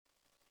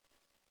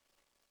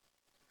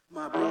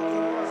My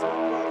brothers, I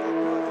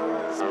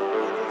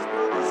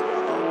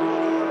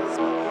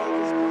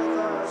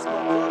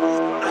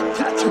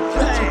got your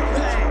back.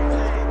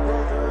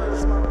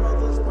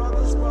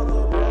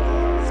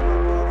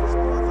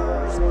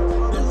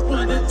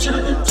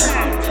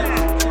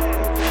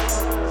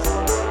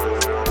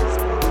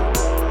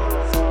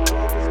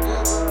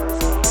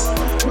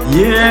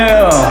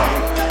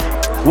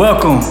 Yeah,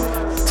 welcome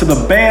to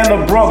the Band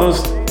of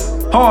Brothers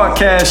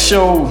podcast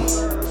show.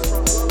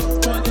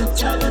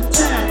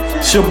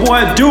 It's your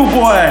boy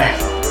DuBoy,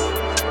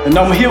 and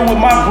I'm here with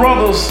my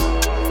brothers,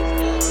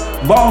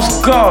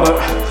 Boss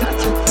Goddard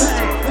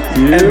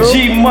and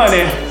G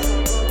Money.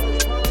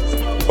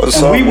 What's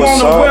and up? we want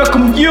to up?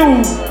 welcome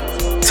you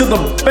to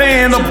the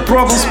Band of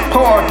Brothers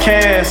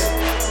podcast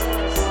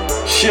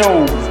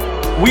show.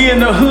 We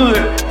in the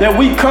hood that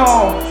we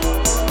call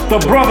the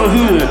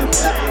Brotherhood.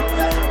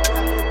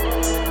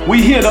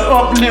 We here to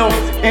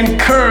uplift,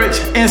 encourage,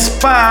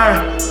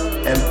 inspire,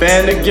 and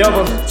band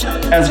together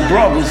as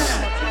brothers.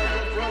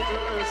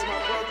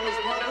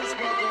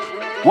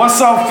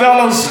 What's up,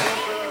 fellas?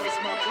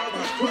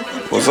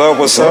 What's up,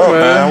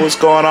 man? What's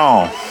going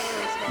on?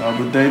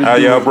 Another day to How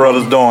do y'all it.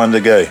 brothers doing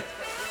today?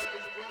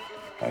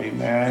 Hey,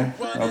 man.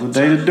 Another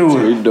day to do it.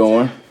 What you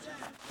doing?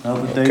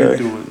 Another day to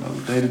do it.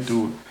 Another day to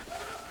do it.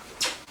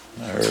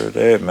 I heard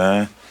that,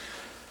 man.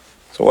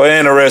 So what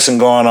interesting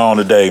going on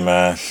today,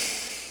 man?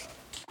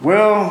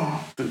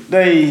 Well,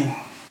 today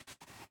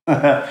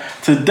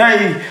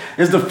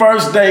is the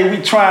first day we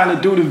trying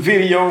to do the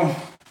video.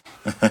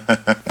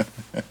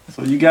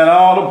 So you got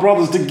all the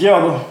brothers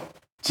together.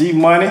 G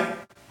Money,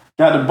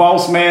 got the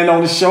boss man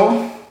on the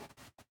show.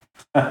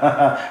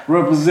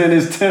 Representing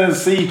his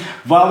Tennessee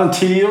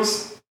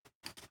Volunteers.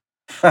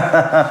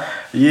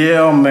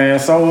 Yeah, man.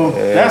 So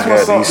that's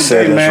what's up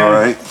today, man.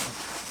 Right.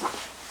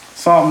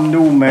 Something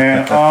new,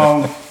 man.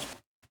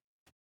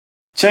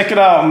 Check it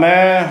out,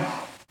 man.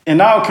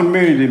 In our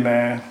community,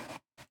 man,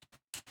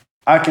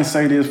 I can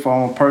say this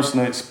from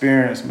personal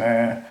experience,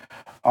 man.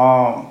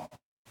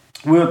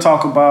 We'll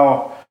talk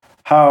about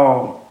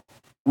how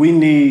we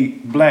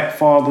need black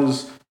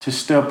fathers to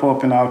step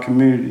up in our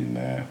community,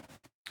 man.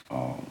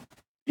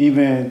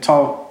 Even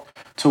talk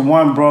to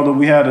one brother,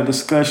 we had a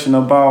discussion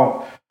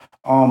about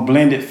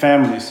blended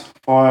families, as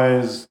far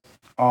as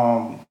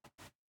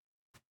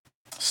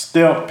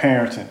step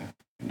parenting,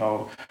 you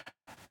know.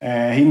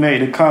 And he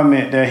made the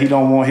comment that he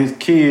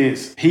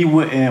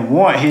wouldn't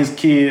want his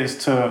kids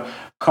to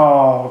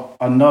call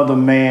another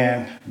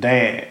man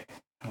dad,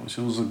 which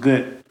was a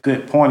good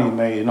point he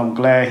made. And I'm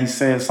glad he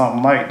said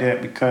something like that,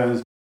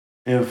 because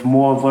if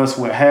more of us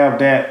would have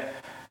that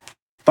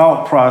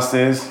thought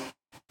process,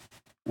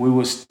 we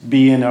would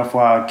be in there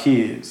for our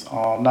kids.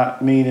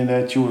 Not meaning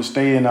that you would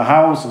stay in the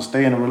house or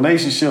stay in a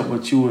relationship,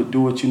 but you would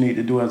do what you need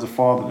to do as a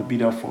father to be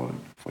there for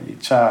your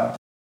child.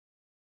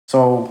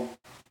 So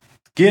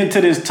getting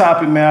to this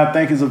topic, man, I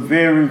think is a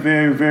very,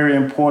 very, very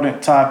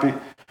important topic.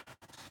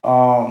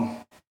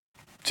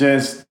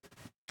 Just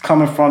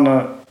coming from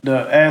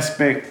the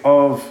aspect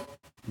of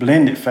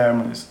blended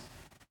families.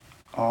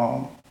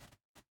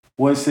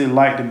 What's it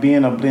like to be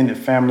in a blended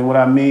family? What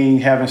I mean,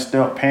 having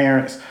step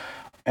parents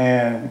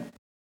and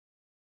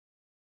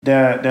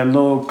that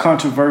little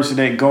controversy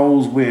that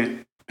goes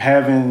with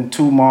having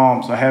two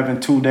moms or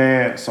having two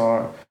dads,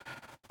 or,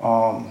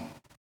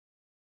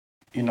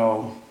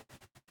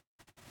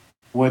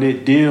 what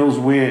it deals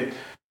with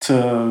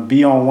to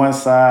be on one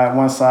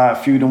side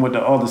feuding with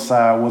the other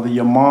side, whether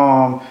your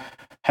mom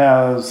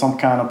has some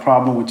kind of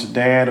problem with your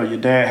dad or your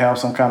dad have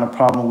some kind of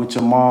problem with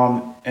your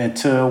mom,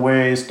 until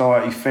where it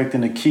start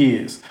affecting the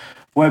kids.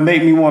 What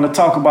made me want to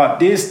talk about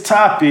this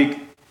topic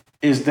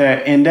is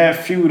that in that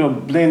feud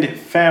of blended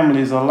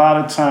families, a lot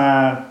of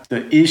time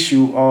the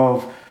issue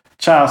of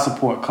child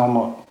support come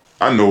up.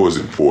 I know it's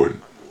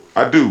important.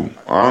 I do.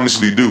 I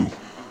honestly do.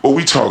 What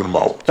we talking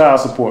about? Child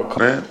support,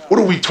 man. What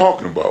are we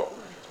talking about?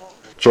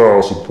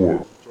 Child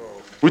support.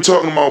 We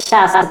talking about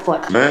child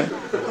support, man.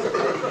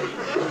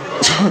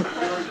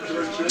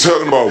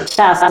 Talking about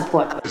child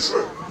support.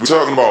 we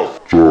talking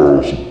about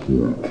Child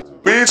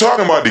support. we ain't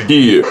talking about the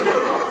gear.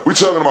 We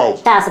talking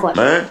about Child support,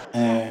 man.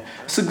 And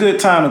it's a good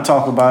time to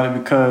talk about it,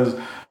 because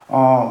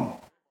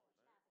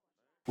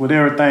with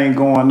everything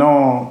going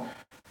on,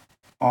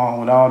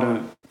 with all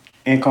the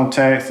income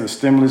tax, the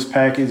stimulus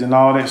package, and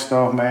all that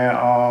stuff,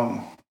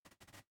 man,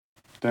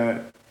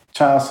 that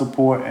child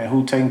support and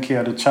who taking care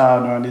of the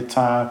child during this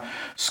time,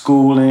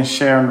 schooling,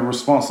 sharing the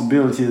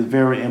responsibility is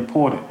very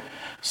important.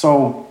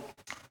 So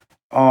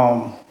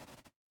I'm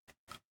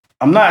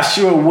not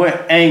sure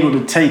what angle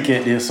to take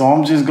at this, so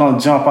I'm just gonna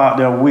jump out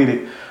there with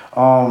it.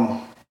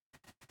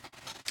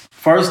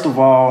 First of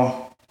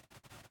all,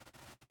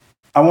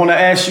 I want to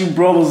ask you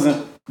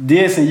brothers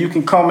this, and you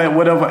can comment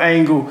whatever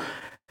angle.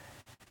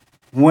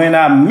 When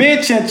I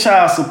mention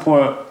child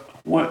support,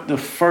 what the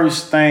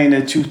first thing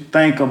that you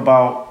think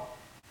about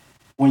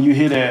when you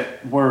hear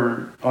that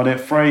word or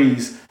that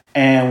phrase,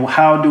 and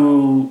how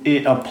do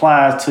it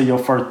apply to your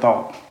first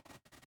thought?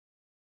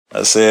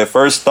 I said,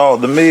 first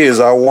thought to me is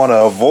I want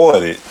to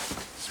avoid it.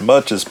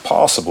 much as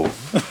possible.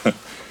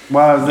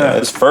 Why is that?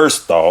 His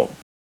first thought.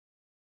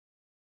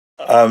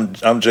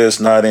 I'm just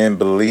not in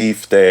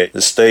belief that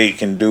the state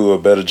can do a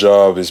better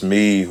job as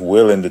me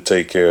willing to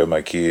take care of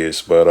my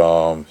kids. But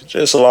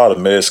just a lot of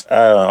mess.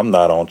 I'm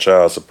not on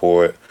child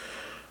support.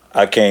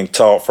 I can't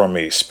talk from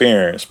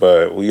experience,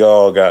 but we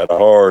all got the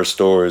horror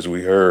stories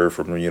we heard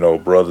from,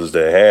 brothers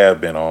that have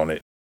been on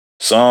it.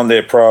 Some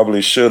that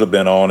probably should have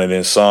been on it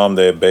and some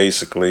that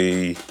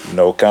basically,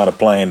 kind of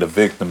playing the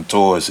victim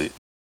towards it.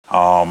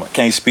 I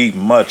can't speak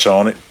much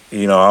on it.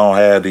 I don't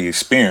have the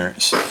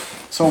experience.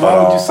 So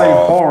why would you say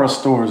horror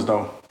stories,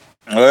 though?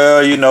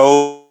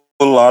 Well,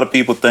 a lot of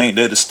people think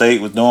that the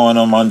state was doing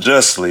them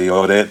unjustly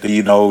or that,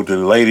 the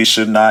lady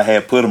should not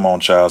have put him on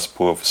child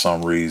support for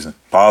some reason.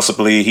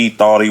 Possibly he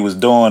thought he was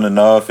doing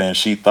enough and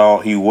she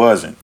thought he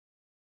wasn't.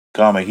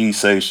 Coming he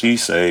say, she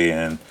say,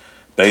 and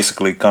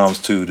basically comes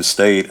to the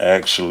state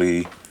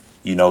actually,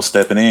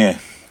 stepping in.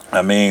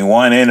 I mean,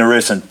 one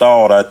interesting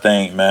thought, I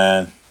think,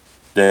 man,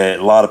 that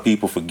a lot of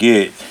people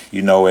forget,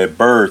 at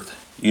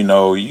birth,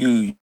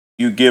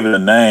 you given a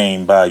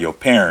name by your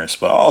parents,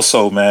 but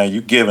also, man,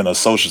 you given a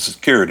social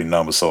security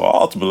number. So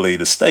ultimately,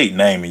 the state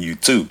naming you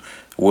too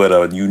with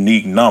a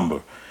unique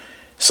number.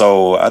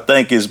 So I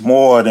think it's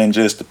more than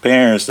just the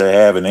parents that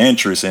have an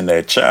interest in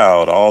that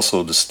child.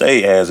 Also, the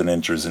state has an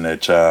interest in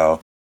that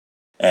child.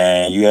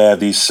 And you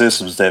have these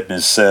systems that have been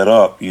set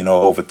up,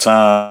 over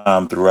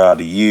time throughout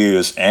the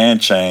years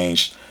and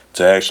changed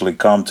to actually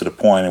come to the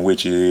point in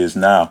which it is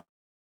now.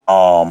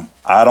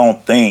 I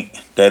don't think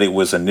that it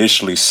was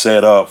initially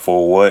set up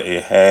for what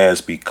it has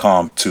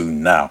become to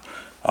now.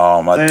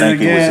 I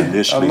think it was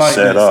initially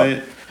set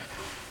up.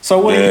 So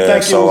what do you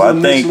think it was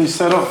initially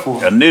set up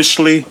for?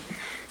 Initially,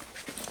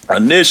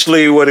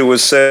 what it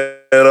was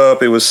set up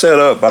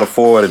by the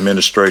Ford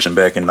administration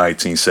back in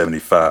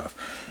 1975.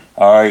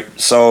 All right,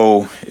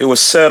 so it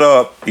was set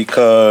up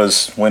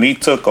because when he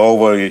took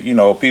over,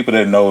 people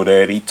that know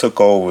that he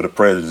took over the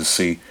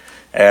presidency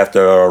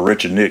after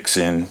Richard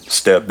Nixon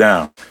stepped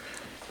down.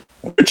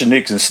 When Richard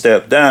Nixon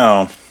stepped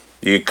down,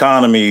 the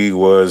economy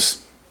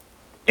was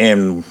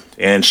in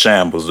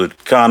shambles. The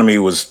economy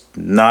was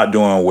not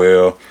doing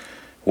well.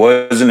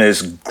 Wasn't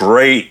as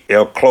great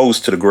or close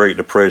to the Great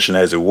Depression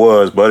as it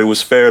was, but it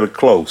was fairly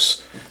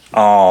close.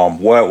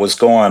 What was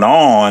going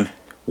on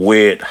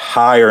with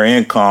higher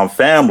income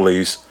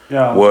families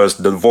was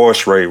the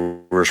divorce rate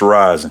was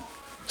rising.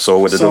 So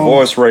with the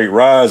divorce rate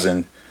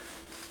rising,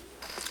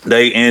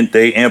 they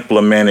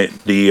implemented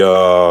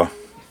the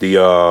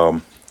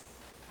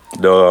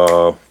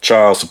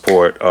child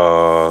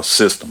support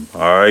system.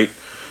 All right.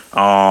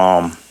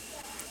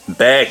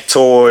 Back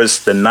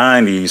towards the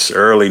 90s,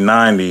 early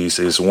 90s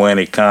is when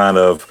it kind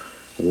of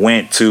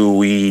went to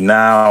we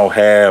now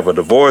have a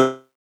divorce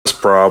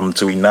problem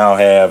to we now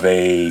have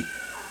a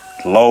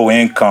low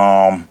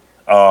income,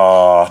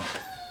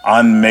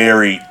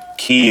 unmarried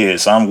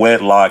kids,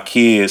 unwedlock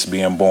kids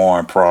being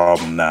born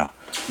problem now.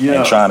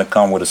 And trying to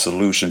come with a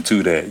solution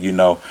to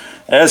that,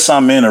 That's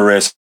something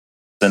interesting.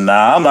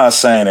 Now, I'm not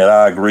saying that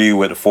I agree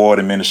with the Ford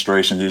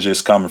administration. It's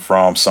just coming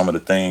from some of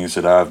the things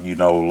that I've,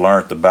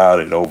 learned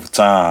about it over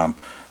time.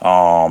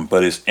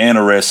 But it's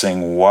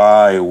interesting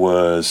why it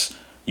was,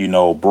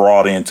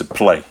 brought into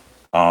play.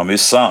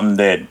 It's something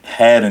that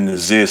hadn't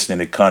existed in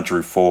the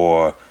country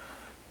for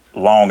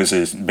long as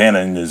it's been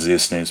in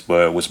existence,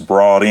 but was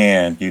brought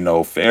in,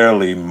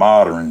 fairly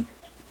modern.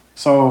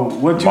 So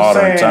what you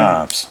modern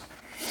times.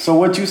 So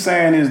what you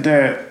saying is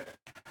that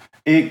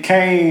it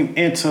came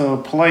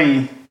into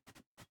play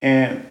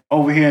and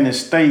over here in the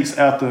States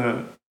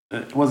after,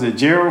 was it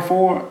Gerald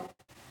Ford?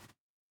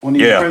 When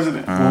he was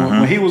president? Mm-hmm.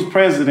 When he was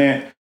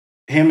president,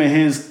 him and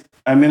his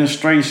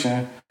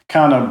administration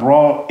kind of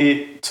brought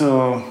it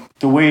to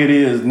the way it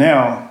is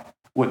now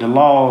with the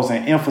laws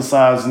and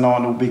emphasizing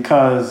on it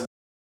because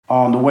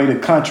the way the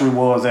country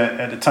was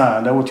at the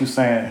time. That's what you're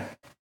saying?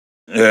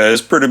 Yeah,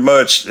 it's pretty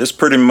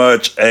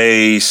much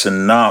a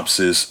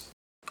synopsis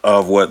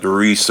of what the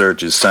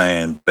research is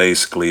saying,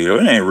 basically.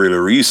 It ain't really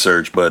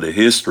research, but the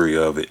history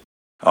of it.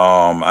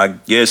 I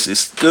guess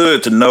it's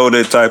good to know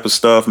that type of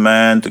stuff,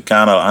 man, to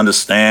kind of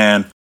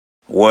understand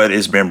what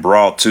it's been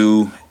brought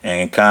to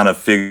and kind of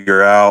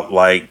figure out,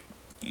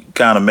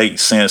 kind of make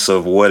sense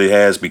of what it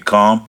has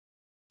become,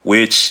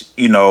 which,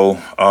 it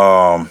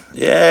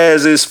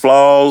has its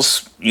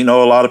flaws. A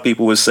lot of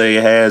people would say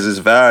it has its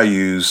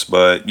values,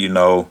 but,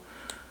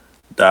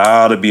 the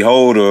eye of the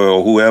beholder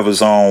or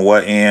whoever's on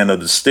what end of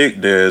the stick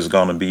there is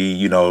going to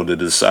be, the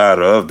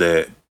decider of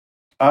that.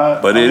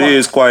 But it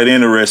is quite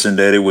interesting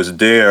that it was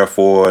there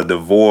for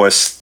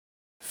divorced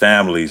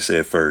families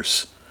at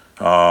first.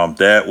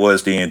 That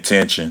was the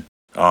intention,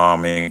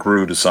 and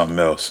grew to something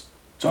else.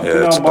 Jump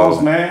it up,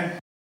 boss, man.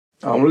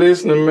 I'm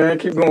listening, man.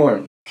 Keep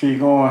going. Keep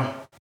going.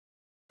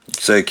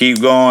 Say,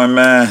 keep going,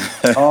 man.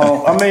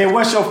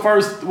 What's your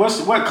first?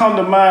 What come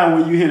to mind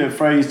when you hear the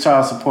phrase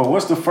child support?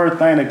 What's the first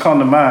thing that come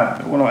to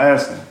mind? What I'm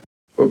asking.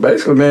 Well,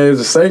 basically, man,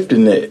 it's a safety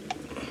net,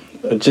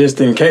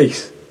 just in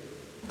case.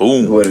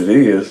 Boom. That's what it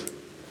is.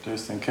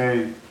 Just in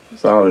case.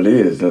 That's all it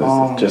is.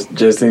 It's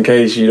just in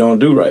case you don't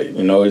do right.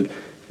 You know,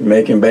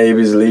 making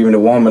babies, leaving the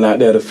woman out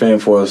there to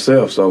fend for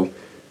herself. So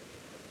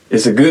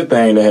it's a good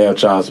thing to have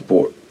child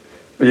support.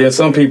 But yeah,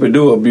 some people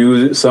do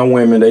abuse it. Some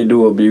women, they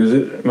do abuse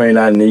it. May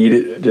not need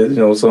it. Just, you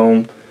know,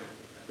 some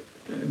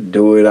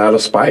do it out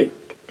of spite.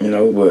 You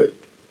know, but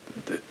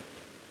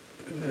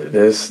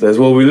that's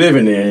what we're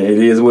living in. It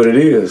is what it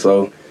is.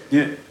 So,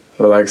 Yeah.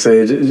 but like I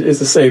said,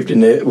 it's a safety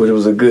net, which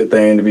was a good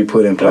thing to be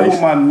put in place.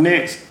 That's what my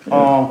next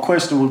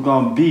question was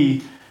gonna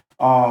be.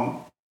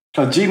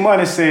 Cause G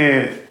Money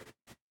said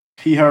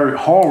he heard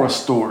horror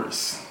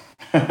stories.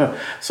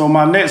 So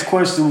my next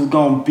question was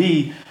gonna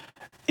be: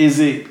 Is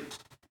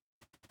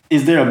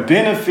there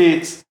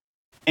benefits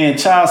in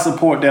child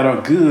support that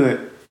are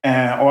good,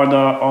 and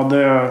are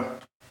there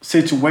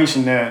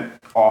situations that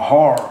are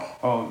hard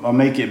or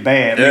make it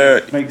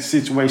bad, make the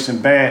situation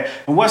bad?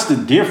 And what's the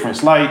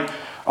difference? Like,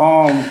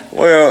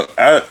 well,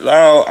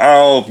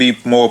 I'll be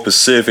more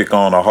specific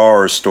on the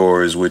horror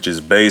stories, which is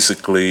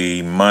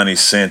basically money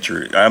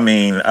centric. I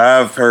mean,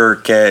 I've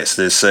heard cats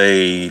that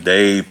say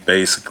they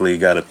basically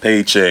got a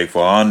paycheck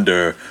for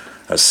under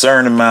a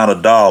certain amount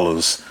of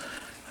dollars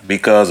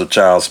because of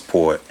child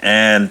support,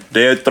 and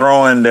they're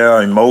throwing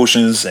their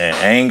emotions and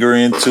anger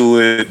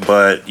into it.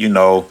 But you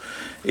know,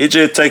 it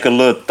just take a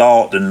little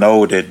thought to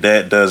know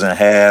that doesn't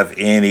have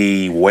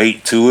any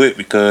weight to it,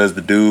 because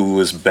the dude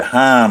was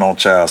behind on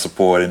child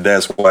support, and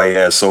that's why he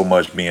has so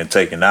much being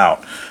taken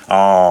out.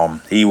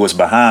 He was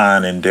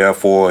behind, and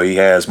therefore he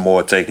has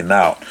more taken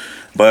out.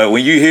 But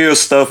when you hear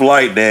stuff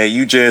like that,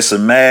 you just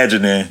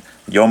imagining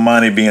your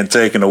money being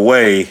taken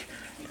away,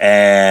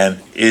 and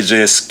it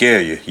just scare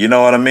you. You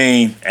know what I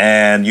mean?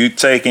 And you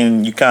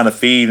kind of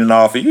feeding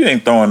off it. You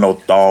ain't throwing no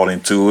thought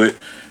into it.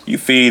 You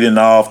feeding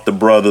off the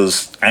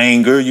brother's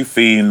anger. You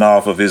feeding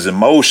off of his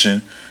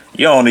emotion.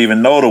 You don't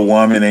even know the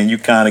woman, and you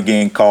kind of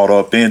getting caught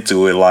up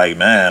into it. Like,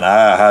 man,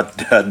 I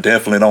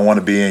definitely don't want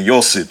to be in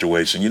your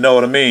situation. You know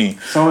what I mean?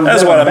 So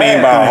that's what I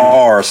mean by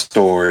horror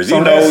stories. So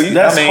you know,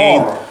 that's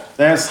horror.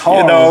 That's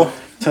horror.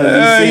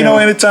 You know,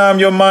 anytime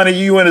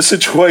you in a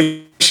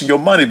situation, your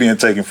money being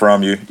taken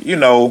from you. You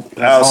know,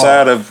 that's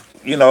outside horror.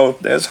 Of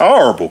that's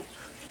horrible.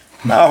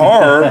 Not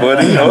horror, but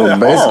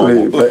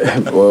basically,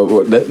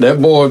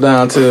 that boils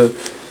down to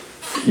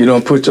you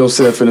don't put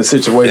yourself in a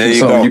situation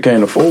something you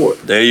can't afford.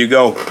 There you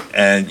go,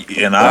 and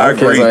I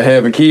agree. Like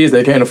having kids,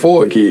 they can't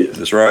afford kids.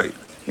 That's right.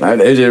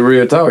 It's just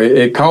real talk.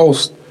 It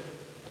costs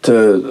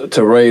to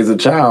raise a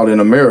child in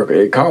America.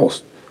 It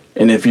costs,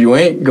 and if you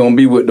ain't gonna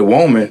be with the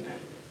woman,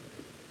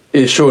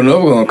 it's sure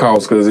enough gonna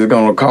cost, because it's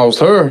gonna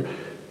cost her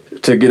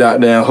to get out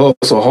there and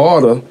hustle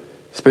harder.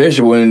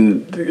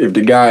 Especially if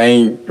the guy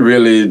ain't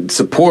really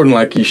supporting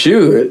like he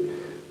should.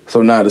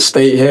 So now the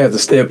state has to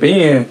step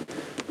in.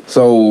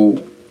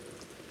 So,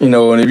 and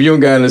if you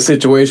don't got in a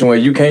situation where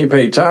you can't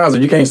pay child, or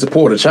you can't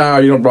support a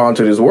child you don't brought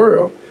into this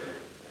world,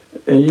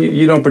 and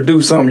you don't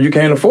produce something you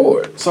can't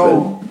afford.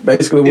 So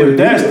basically what if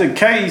that's the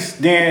case,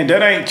 then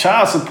that ain't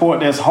child support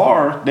that's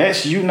hard.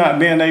 That's you not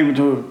being able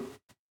to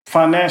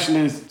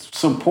financially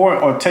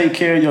support or take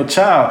care of your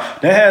child.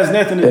 That has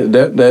nothing to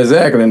do.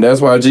 Exactly, and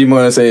that's why G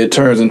Money said it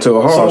turns into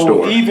a horror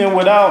story. So even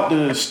without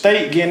the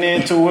state getting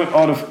into it,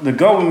 or the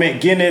government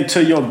getting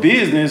into your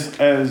business,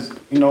 as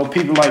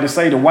people like to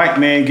say, the white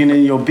man getting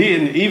in your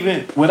business,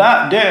 even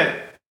without that,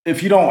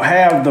 if you don't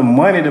have the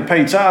money to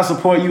pay child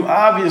support, you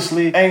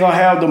obviously ain't gonna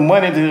have the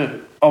money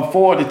to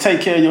afford to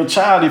take care of your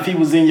child if he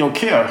was in your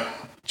care.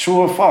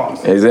 True or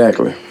false?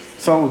 Exactly.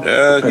 So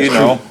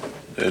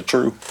that's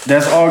true.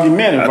 That's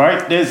argumentative,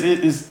 right?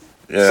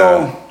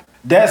 So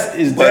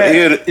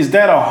is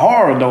that a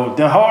horror though?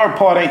 The hard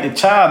part ain't the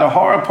child. The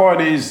hard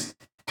part is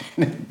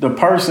the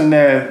person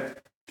that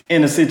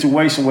in a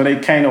situation where they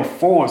can't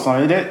afford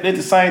something. It's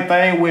the same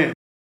thing with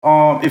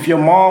if your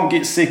mom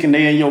gets sick and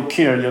they in your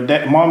care,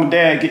 mom and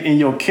dad get in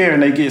your care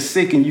and they get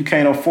sick and you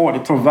can't afford to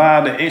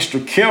provide the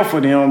extra care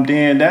for them,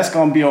 then that's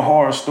gonna be a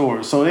horror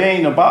story. So it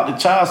ain't about the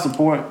child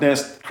support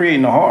that's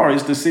creating the horror,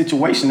 it's the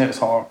situation that's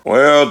hard.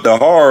 Well, the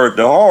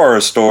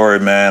horror story,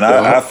 man,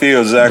 I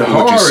feel exactly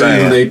what you're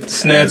saying. They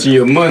snatching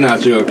your money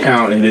out your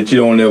account and that you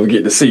don't ever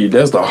get to see.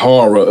 That's the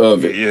horror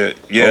of it.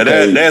 Yeah,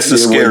 okay. That's the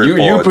scary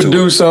part. You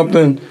produce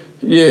something,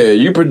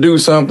 you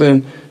produce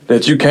something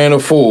that you can't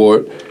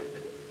afford,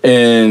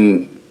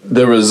 and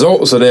the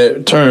results of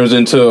that turns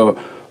into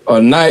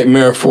a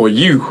nightmare for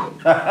you.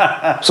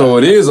 So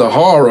it is a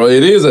horror.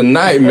 It is a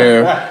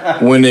nightmare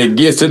when it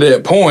gets to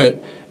that point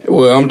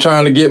where I'm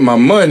trying to get my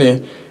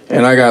money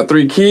and I got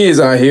 3 kids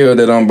out here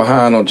that I'm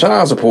behind on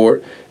child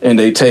support and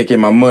they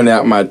taking my money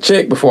out my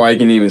check before I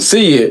can even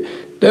see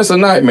it. That's a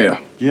nightmare.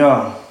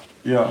 Yeah.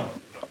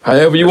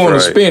 However you want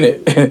to spin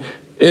it,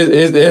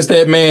 it's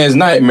that man's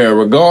nightmare.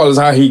 Regardless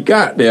how he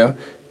got there,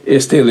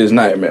 it's still his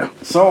nightmare.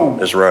 So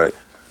That's right.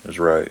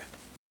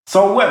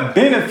 So what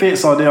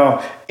benefits are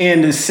there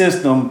in the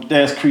system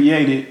that's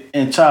created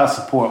in child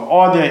support?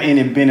 Are there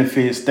any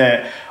benefits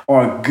that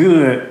are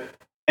good,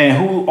 and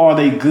who are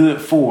they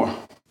good for?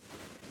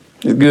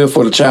 It's good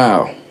for the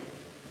child.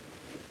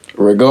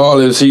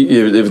 regardless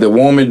if the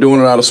woman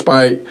doing it out of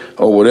spite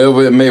or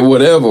whatever it may,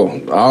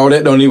 whatever, all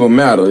that don't even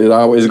matter.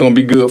 It's gonna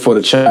be good for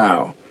the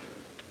child.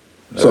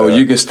 So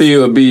you can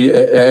still be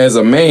as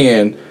a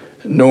man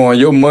knowing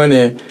your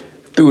money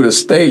through the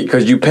state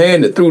because you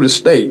paying it through the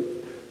state.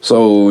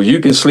 So you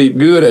can sleep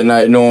good at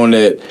night knowing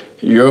that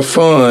your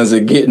funds are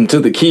getting to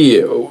the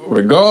kid,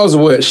 regardless of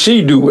what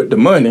she do with the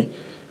money.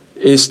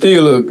 It's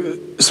still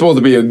supposed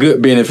to be a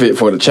good benefit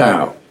for the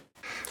child.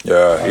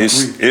 Yeah,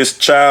 it's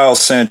child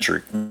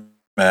centric,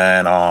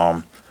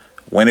 man.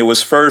 When it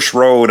was first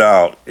rolled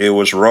out, it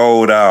was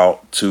rolled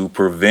out to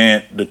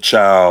prevent the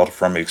child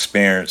from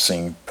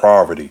experiencing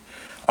poverty.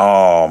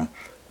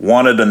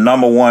 One of the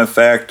number one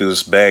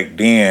factors back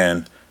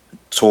then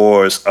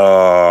towards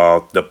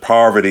the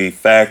poverty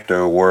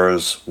factor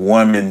was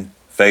women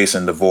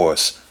facing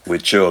divorce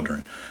with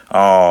children.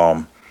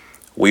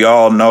 We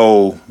all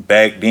know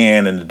back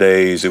then in the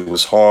days it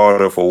was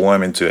harder for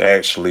women to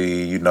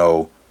actually,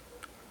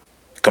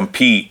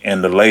 compete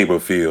in the labor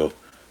field.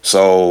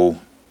 So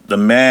the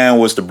man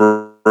was the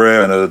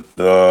breadwinner,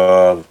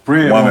 the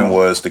woman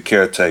was the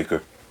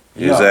caretaker.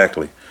 Yeah.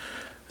 Exactly.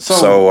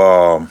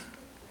 So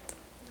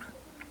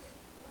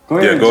go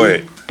ahead. Yeah, go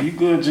ahead. You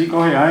good, G?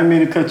 Go ahead. I didn't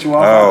mean to cut you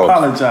off. I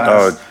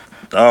apologize.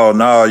 Oh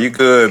no, you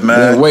good,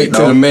 man. Wait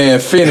till the man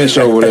finish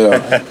over there.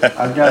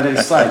 I got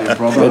excited,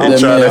 brother.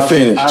 Let that man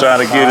finish.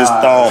 Trying to get his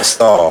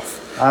thoughts off.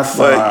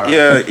 But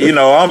yeah,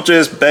 I'm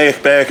just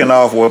backing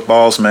off what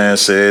Boss Man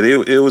said.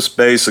 It was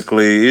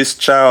basically, it's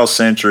child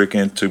centric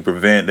and to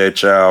prevent that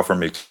child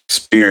from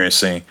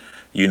experiencing,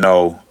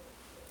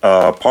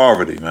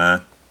 poverty,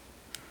 man.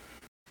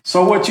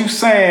 So what you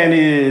saying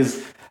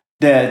is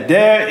that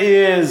there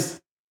is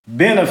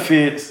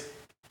benefits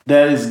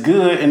that is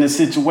good in the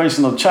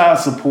situation of child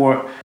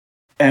support,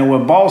 and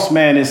what Boss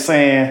Man is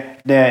saying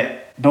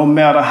that no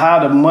matter how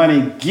the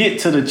money get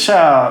to the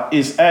child,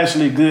 it's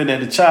actually good that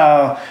the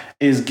child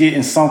is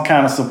getting some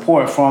kind of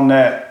support from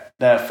that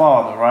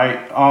father,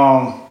 right?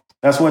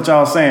 That's what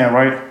y'all saying,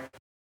 right?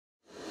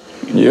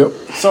 Yep.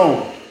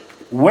 So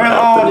where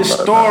all the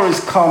stories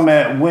come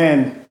at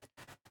when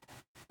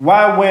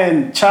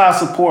child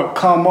support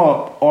come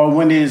up, or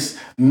when it's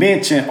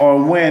mentioned,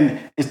 or when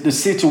the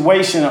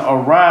situation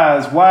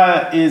arises,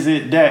 why is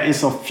it that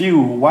it's a few?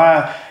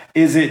 Why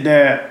is it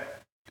that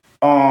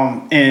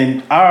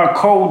in our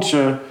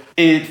culture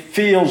it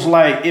feels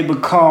like it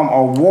become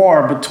a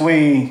war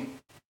between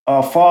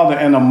a father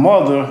and a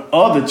mother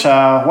of the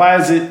child? Why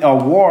is it a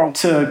war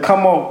to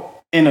come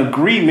up in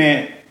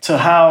agreement to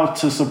how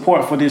to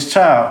support for this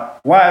child?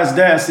 Why is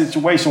that a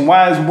situation?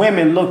 Why is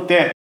women looked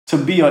at to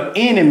be an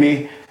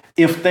enemy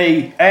if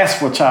they ask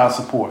for child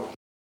support?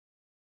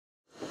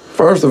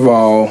 First of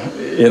all,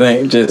 it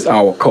ain't just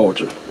our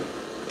culture.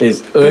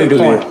 It's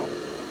ugly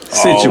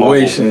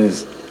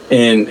situations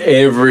in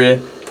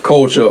every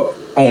culture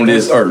on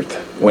this earth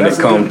when it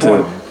comes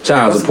to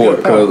child support.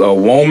 Because a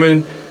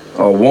woman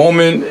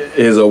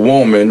is a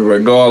woman,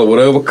 regardless of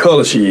whatever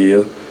color she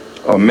is.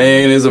 A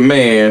man is a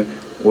man,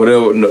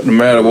 no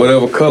matter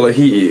whatever color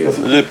he is.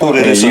 Just put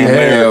it as an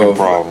American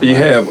problem. You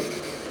have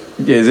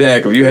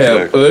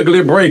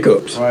ugly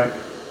breakups. Right.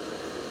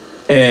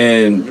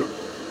 And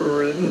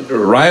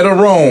right or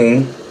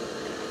wrong,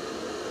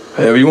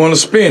 however you want to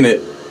spin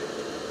it,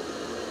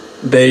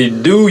 they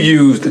do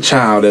use the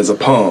child as a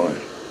pawn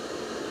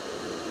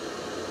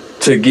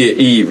to get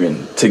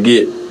even, to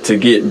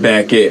get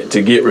back at,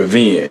 to get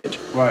revenge.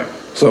 Right.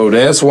 So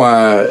that's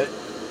why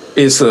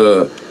it's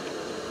a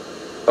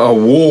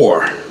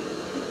war.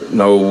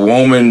 No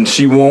woman,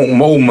 she want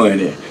more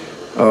money.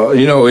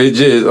 It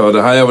just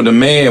however the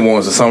man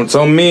wants it.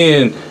 Some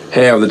men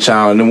have the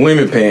child and the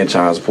women paying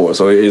child support.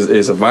 So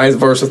it's a vice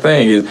versa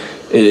thing.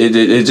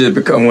 It just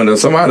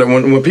becomes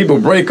when people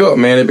break up,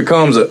 man, it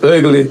becomes an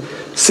ugly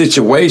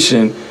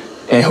situation,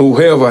 and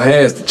whoever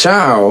has the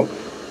child,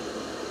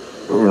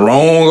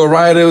 wrong or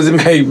right as it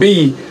may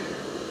be,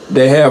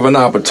 they have an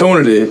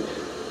opportunity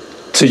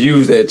to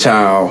use that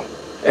child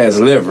as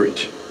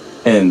leverage.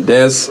 And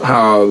that's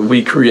how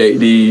we create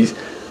these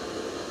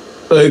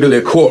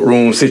ugly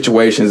courtroom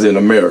situations in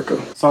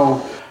America.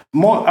 So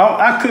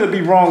I could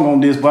be wrong on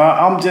this, but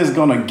I'm just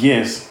gonna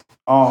guess.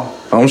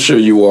 I'm sure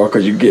you are,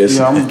 because you guessing.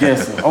 Yeah, I'm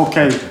guessing.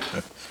 Okay.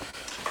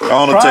 I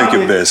want to take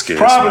your best guess.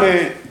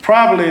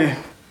 Probably,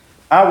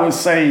 I would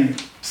say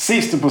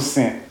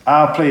 60%.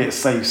 I'll play it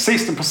safe.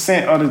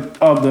 60%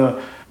 of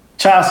the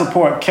child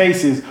support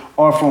cases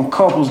are from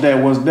couples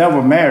that was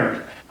never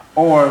married,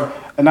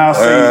 and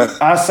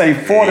I say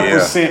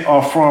 40%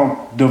 are from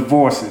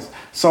divorces.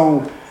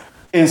 So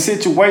in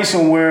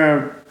situation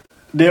where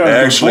there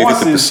are actually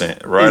divorces,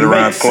 50%, right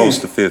around close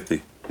to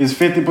 50. It's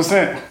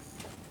 50%.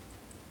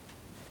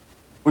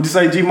 What'd you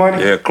say, G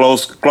Money? Yeah,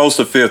 close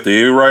to 50.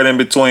 You're right in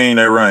between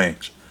that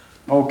range.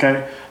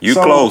 Okay. You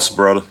close,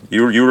 brother.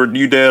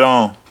 You dead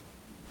on.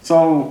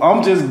 So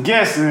I'm just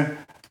guessing,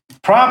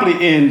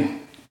 probably in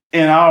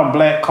our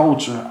black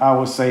culture, I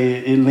would say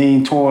it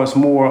leans towards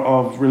more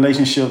of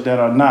relationships that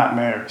are not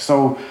married.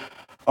 So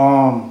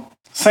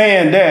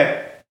saying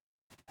that,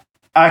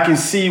 I can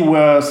see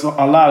where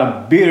a lot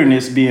of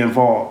bitterness be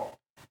involved.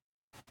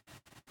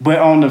 But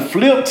on the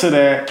flip to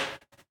that,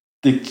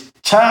 the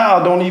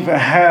child don't even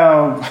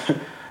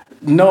have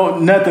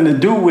nothing to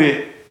do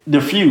with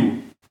the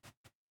feud.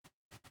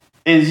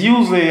 It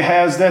usually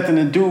has nothing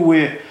to do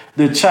with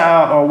the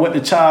child or what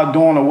the child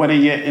doing or what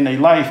they at in their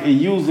life. It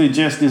usually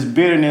just this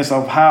bitterness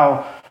of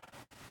how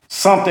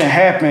something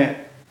happened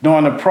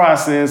during the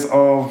process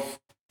of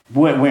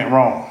what went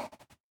wrong.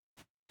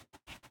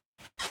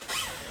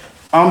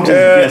 I'm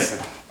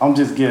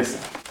just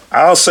guessing.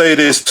 I'll say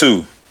this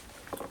too.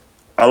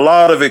 A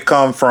lot of it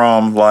come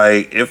from,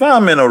 like, if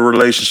I'm in a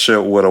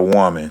relationship with a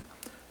woman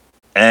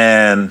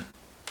and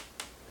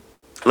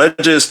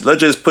let's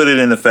just put it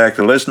in the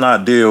factor. Let's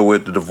not deal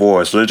with the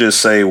divorce. Let's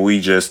just say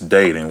we just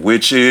dating,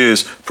 which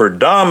is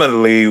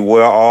predominantly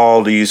where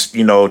all these,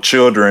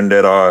 children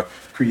that are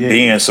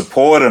being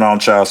supported on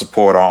child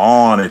support are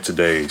on in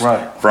today's,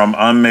 right, from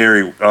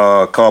unmarried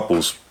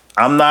couples.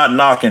 I'm not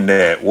knocking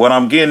that. What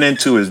I'm getting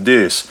into is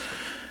this.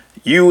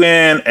 You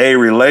in a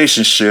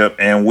relationship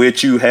in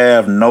which you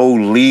have no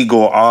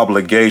legal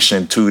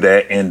obligation to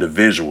that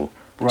individual.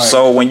 Right.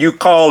 So when you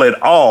call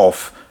it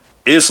off,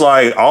 it's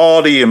like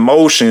all the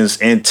emotions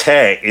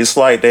intact. It's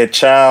like that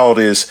child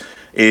is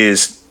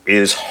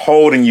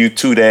holding you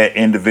to that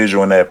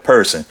individual and that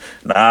person.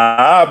 Now,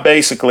 I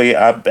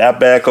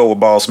back up what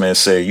Bossman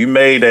said. You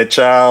made that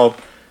child.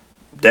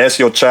 That's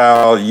your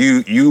child.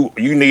 You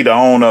need to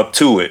own up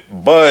to it.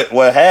 But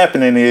what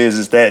happening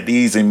is that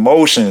these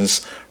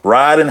emotions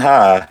riding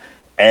high,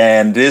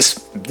 and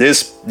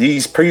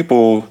these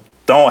people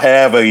don't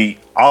have a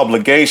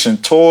obligation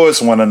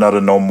towards one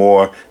another no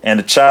more, and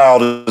the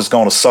child is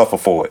going to suffer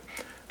for it.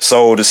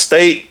 So the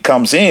state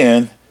comes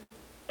in,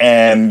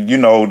 and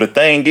the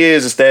thing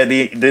is that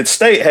the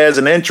state has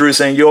an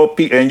interest in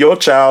your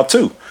child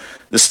too.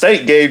 The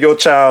state gave your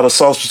child a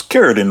social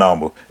security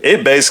number.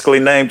 It basically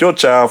named your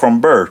child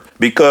from birth,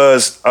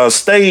 because a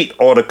state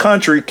or the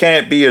country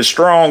can't be as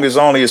strong as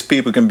only as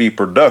people can be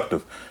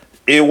productive.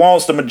 It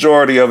wants the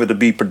majority of it to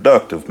be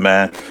productive,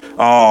 man.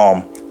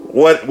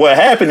 What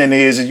happening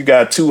is you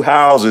got two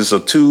houses or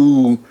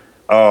two,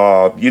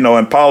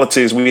 in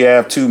politics, we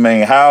have two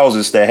main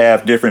houses that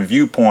have different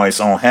viewpoints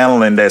on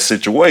handling that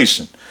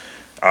situation.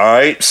 All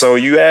right. So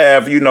you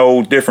have,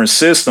 different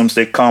systems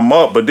that come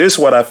up. But this is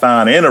what I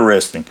find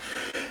interesting.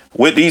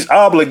 With these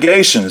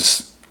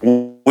obligations,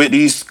 with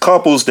these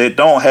couples that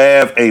don't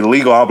have a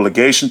legal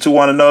obligation to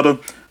one another,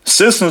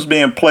 systems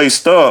being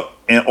placed up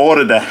in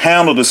order to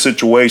handle the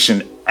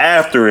situation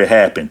after it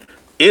happened.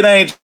 It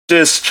ain't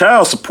just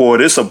child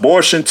support, it's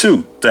abortion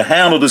too, to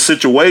handle the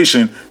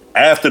situation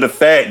after the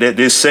fact that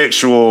this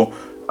sexual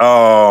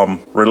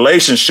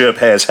relationship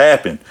has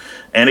happened.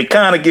 And it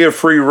kind of gives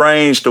free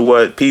range to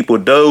what people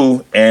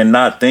do and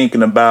not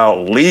thinking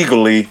about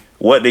legally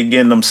what they're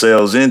getting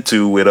themselves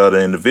into with other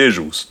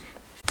individuals.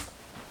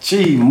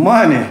 Gee,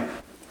 money.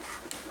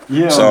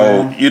 Yeah.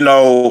 So,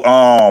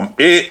 man.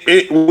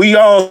 We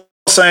all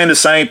saying the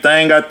same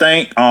thing, I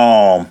think,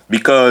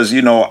 because,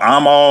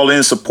 I'm all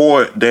in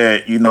support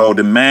that,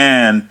 the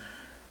man,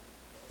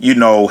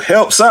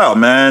 helps out,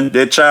 man.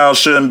 That child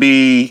shouldn't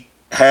be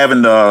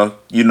having to,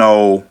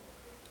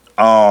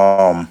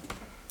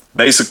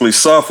 basically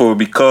suffer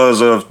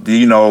because of,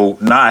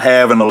 not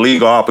having a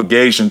legal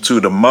obligation to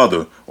the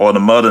mother, or the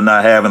mother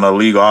not having a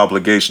legal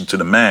obligation to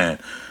the man.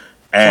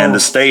 And the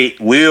state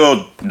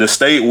will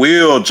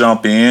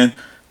jump in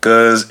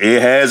because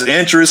it has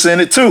interest in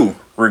it too,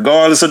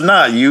 regardless of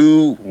not.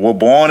 You were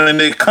born in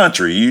the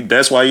country.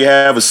 That's why you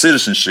have a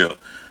citizenship.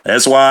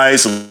 That's why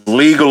it's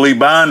legally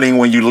binding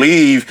when you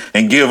leave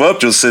and give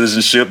up your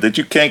citizenship that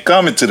you can't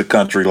come into the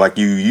country like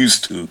you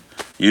used to,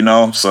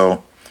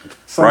 So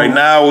right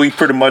now we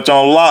pretty much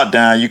on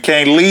lockdown. You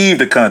can't leave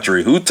the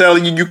country. Who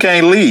telling you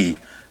can't leave?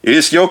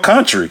 It's your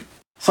country.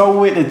 So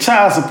with the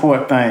child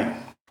support thing,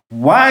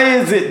 why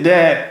is it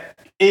that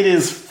it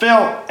is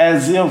felt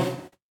as if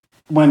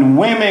when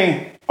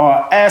women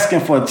are asking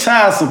for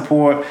child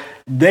support,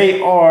 they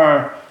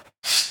are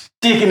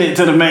sticking it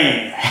to the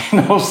man?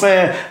 You know what I'm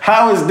saying?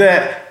 How is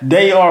that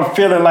they are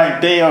feeling like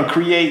they are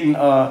creating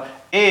an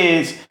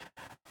edge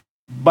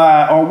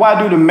or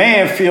why do the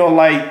man feel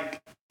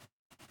like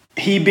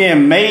he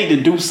being made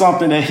to do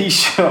something that he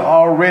should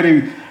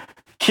already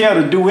care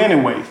to do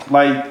anyway?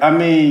 Like, I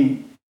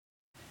mean,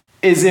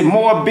 is it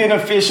more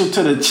beneficial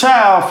to the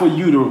child for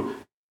you to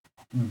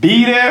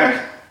be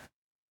there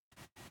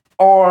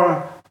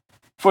or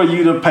for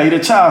you to pay the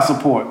child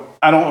support?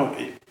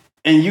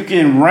 And you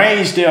can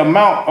range the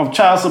amount of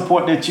child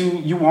support that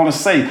you want to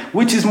say,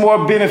 which is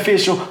more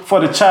beneficial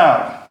for the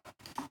child.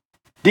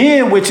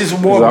 Then, which is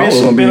more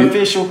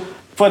beneficial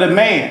for the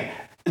man.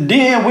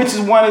 Then, which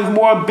is one is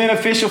more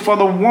beneficial for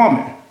the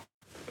woman.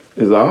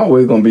 It's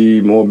always going to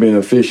be more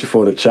beneficial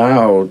for the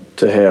child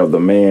to have the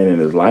man in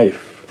his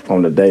life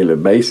on a daily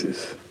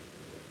basis.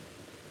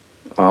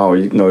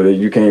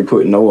 You can't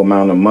put no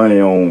amount of money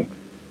on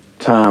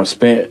time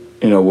spent,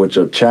 with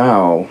your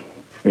child,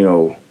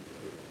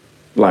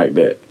 like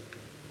that.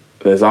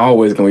 that's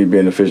always going to be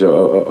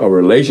beneficial. A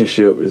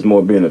relationship is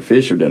more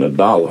beneficial than a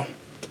dollar.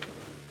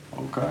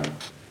 Okay.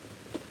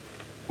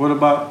 What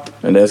about?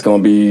 And that's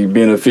going to be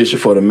beneficial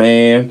for the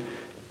man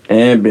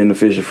and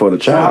beneficial for the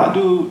So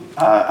child.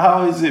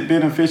 how is it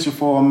beneficial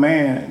for a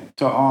man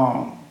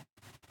to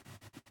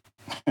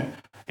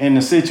in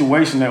the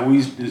situation that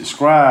we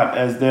described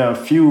as there are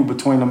feud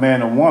between a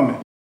man and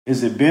woman?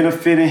 Is it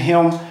benefiting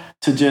him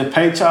to just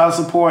pay child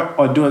support,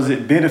 or does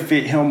it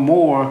benefit him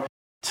more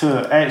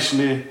to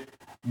actually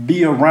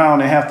be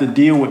around and have to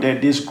deal with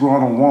that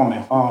disgruntled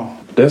woman?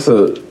 That's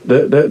a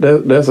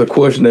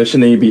question that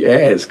shouldn't even be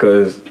asked,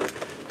 because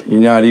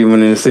you're not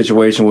even in a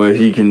situation where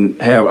he can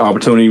have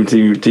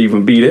opportunity to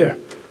even be there.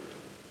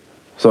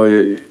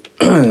 So,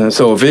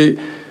 so if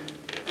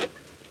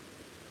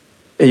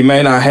he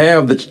may not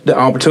have the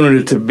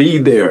opportunity to be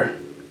there.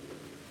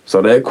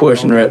 So that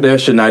question right there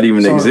should not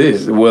even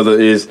exist, whether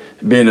it's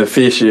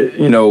beneficial,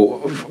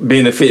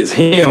 benefits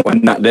him or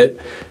not. That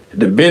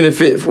the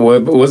benefit for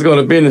what's going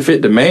to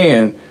benefit the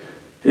man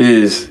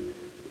is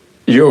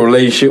your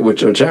relationship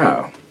with your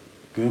child.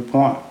 Good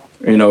point.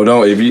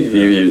 Don't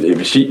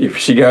if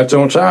she got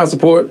you on child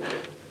support,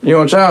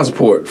 you're on child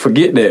support.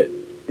 Forget that.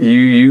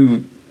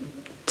 You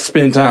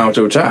spend time with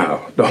your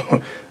child.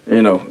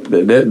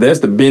 That's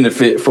the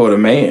benefit for the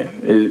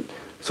man.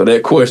 So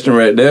that question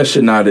right there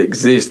should not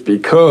exist,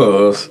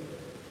 because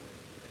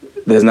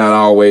there's not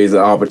always an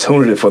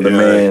opportunity for the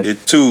man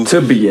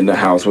to be in the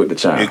house with the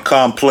child. It's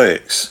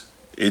complex.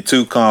 It's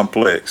too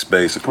complex,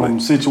 basically. From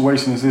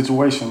situation to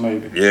situation,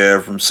 maybe. Yeah,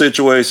 from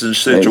situation to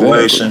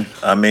situation.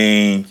 Exactly. I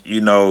mean,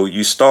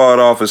 you start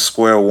off at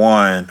square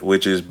one,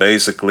 which is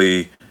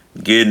basically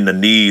getting the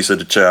needs of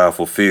the child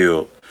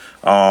fulfilled.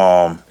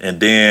 And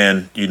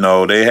then,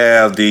 they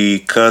have the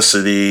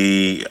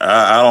custody.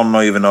 I don't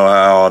even know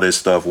how all this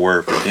stuff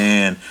works. But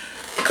then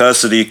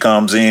custody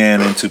comes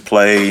into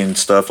play and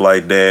stuff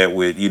like that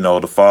with,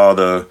 the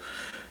father,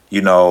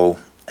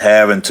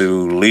 having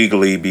to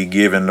legally be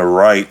given the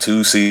right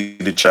to see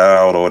the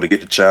child or to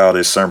get the child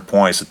at certain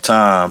points of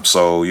time.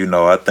 So,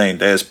 I think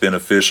that's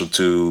beneficial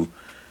to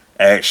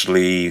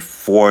actually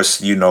force,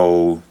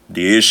 the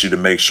issue to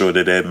make sure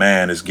that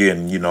man is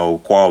getting,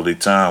 quality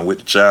time with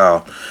the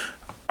child.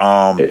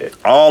 All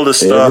the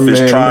stuff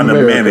is trying to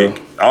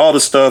mimic. All the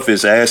stuff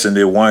is asking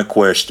the one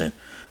question: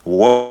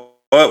 What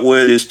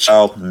would this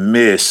child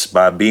miss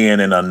by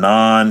being in a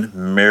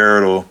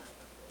non-marital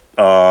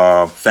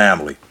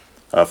family,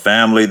 a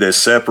family that's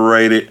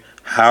separated?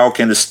 How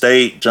can the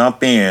state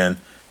jump in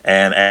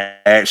and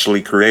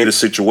actually create a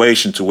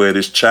situation to where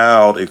this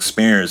child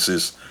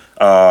experiences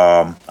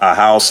a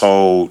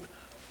household,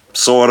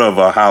 sort of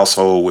a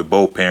household with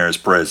both parents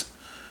present,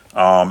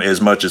 as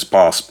much as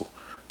possible?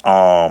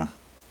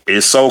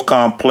 It's so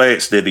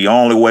complex that the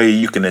only way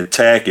you can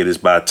attack it is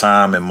by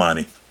time and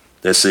money.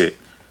 That's it.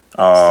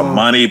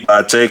 Money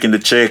by taking the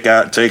check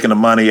out, taking the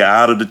money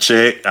out of the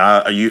check.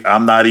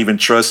 I'm not even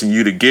trusting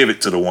you to give it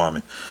to the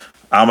woman.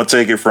 I'm going to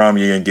take it from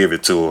you and give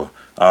it to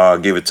her.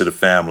 Give it to the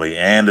family.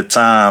 And the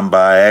time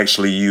by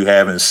actually you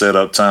having set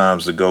up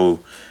times to go.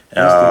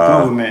 That's the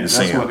government.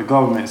 That's what the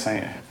government's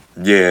saying.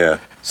 Yeah,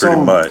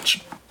 pretty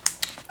much.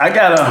 I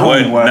got a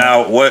homework.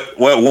 Now, what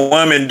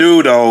women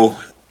do, though,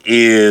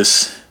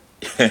 is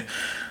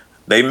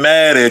they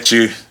mad at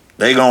you.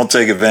 They gonna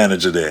take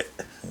advantage of that.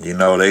 They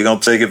gonna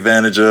take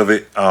advantage of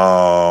it.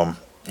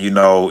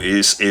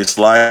 It's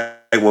like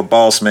what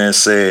Boss Man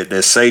said,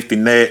 that safety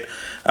net.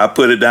 I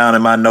put it down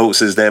in my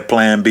notes as that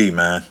plan B,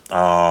 man.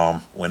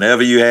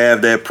 Whenever you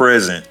have that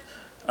present,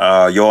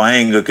 your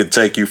anger could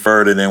take you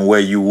further than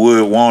where you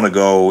would want to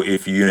go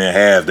if you didn't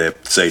have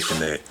that safety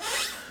net.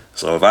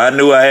 So if I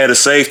knew I had a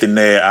safety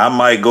net, I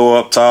might go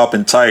up top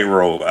and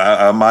tightrope.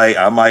 I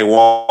might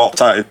walk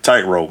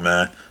tightrope,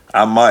 man.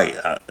 I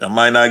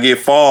might not get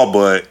far,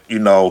 but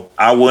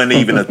I wouldn't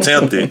even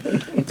attempt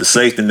it. The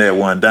safety net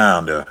wasn't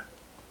down there.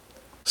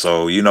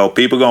 So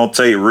people gonna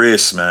take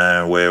risks,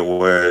 man,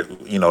 where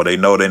they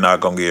know they're not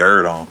gonna get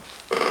hurt on.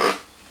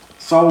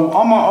 So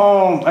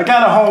I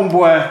got a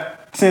homeboy.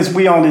 Since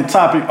we on the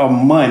topic of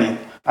money,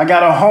 I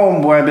got a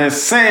homeboy that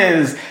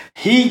says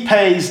he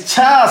pays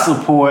child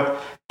support.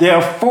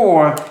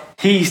 Therefore,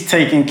 he's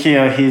taking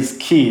care of his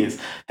kids.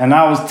 And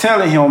I was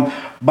telling him,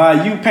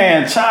 by you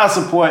paying child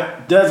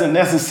support doesn't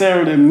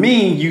necessarily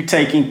mean you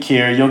taking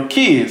care of your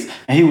kids.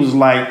 And he was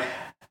like,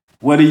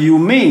 what do you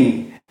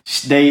mean?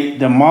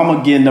 The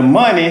mama getting the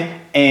money,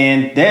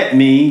 and that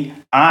means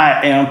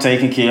I am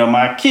taking care of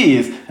my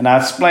kids. And I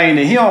explained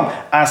to him,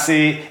 I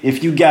said,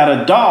 if you got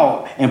a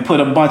dog and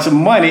put a bunch of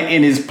money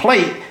in his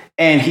plate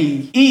and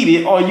he eat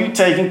it, or you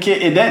taking care,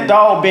 if that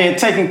dog being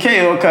taken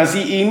care of because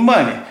he eat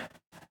money.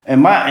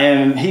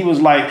 And he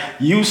was like,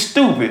 you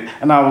stupid.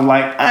 And I was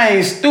like, I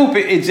ain't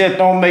stupid. It just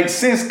don't make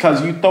sense,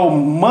 because you throw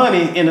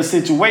money in a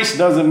situation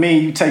doesn't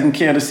mean you taking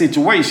care of the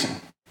situation.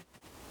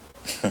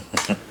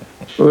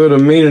 Well, the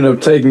meaning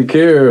of taking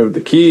care of the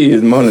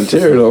kids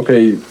monetarily,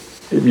 okay,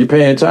 if you're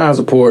paying child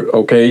support,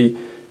 okay,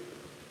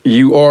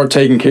 you are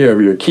taking care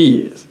of your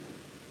kids.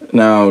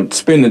 Now,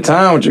 spending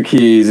time with your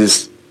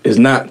kids is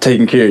not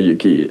taking care of your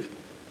kids.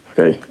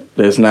 Okay,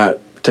 that's not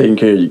taking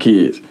care of your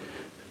kids.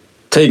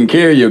 Taking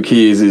care of your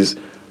kids is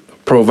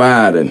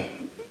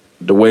providing.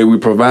 The way we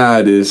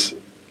provide is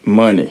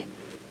money.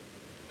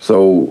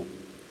 So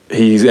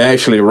he's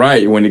actually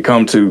right when it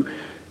comes to,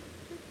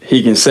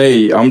 he can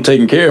say, I'm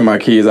taking care of my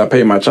kids, I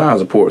pay my child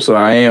support, so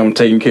I am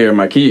taking care of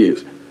my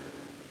kids.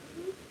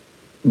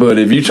 But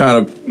if you're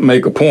trying to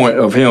make a point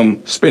of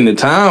him spending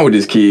time with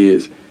his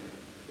kids,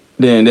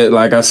 then that,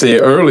 like I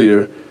said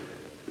earlier,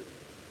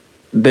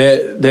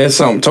 that's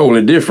something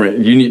totally different.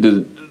 You need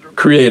to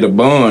create a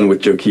bond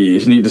with your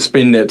kids. You need to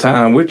spend that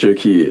time with your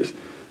kids.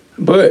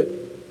 But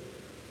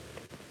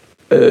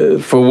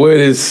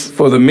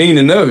for the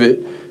meaning of it,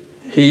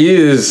 he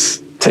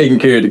is taking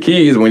care of the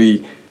kids when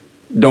he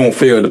don't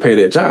fail to pay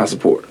that child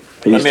support.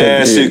 He's Let me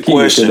ask you a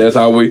question. That's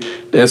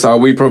how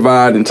we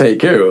provide and take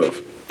care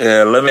of.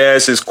 Yeah, let me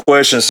ask this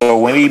question. So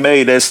when he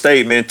made that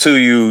statement to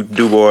you,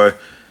 DuBois,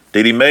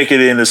 did he make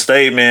it in the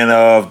statement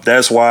of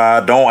that's why I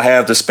don't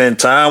have to spend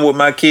time with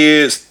my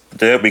kids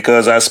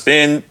because I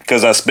spend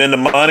the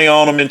money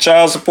on them in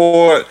child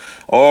support?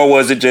 Or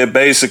was it just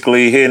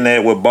basically hitting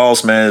that what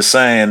Boss Man is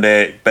saying,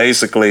 that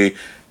basically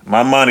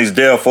my money's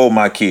there for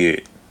my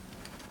kid?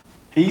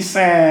 He's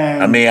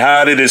saying, I mean,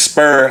 how it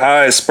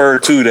spur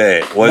to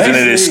that? Wasn't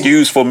it an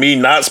excuse for me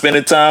not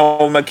spending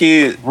time with my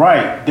kids?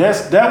 Right.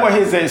 That was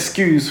his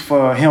excuse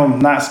for him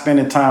not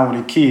spending time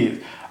with the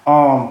kids.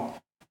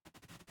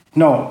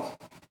 No,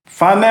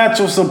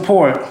 financial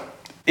support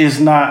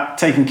is not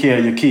taking care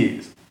of your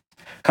kids,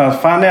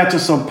 because financial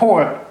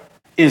support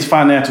is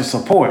financial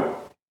support.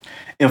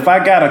 If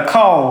I got a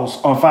cause,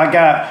 or if I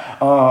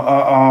got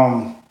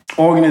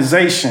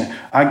organization,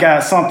 I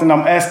got something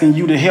I'm asking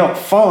you to help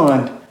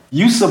fund,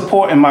 you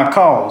supporting my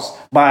cause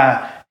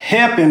by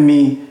helping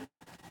me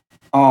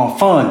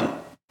fund it.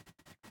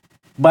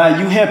 By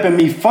you helping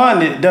me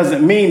fund it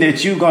doesn't mean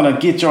that you're gonna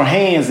get your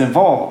hands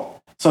involved.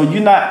 So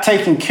you're not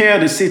taking care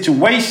of the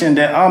situation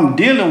that I'm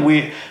dealing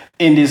with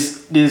in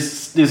this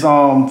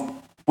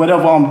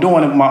whatever I'm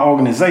doing with my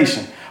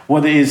organization,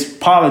 whether it's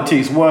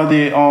politics, whether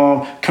it's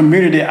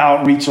community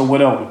outreach or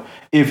whatever.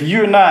 If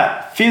you're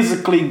not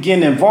physically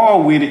getting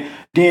involved with it,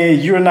 then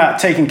you're not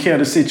taking care of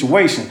the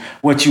situation.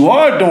 What you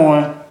are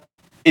doing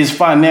is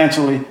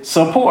financially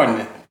supporting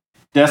it.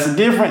 That's the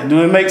difference.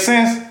 Do it make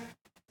sense?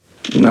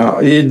 No,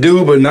 it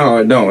do, but no,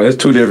 it don't. It's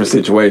two different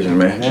situations,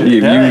 man.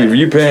 If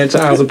you paying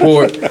child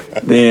support,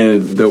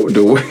 then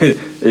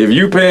if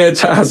you paying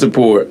child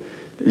support,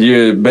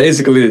 you're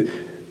basically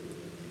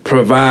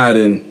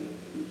providing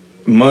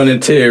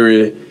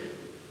monetary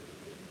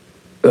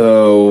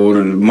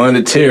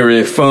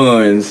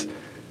funds,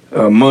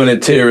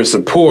 monetary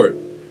support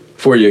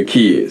for your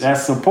kids.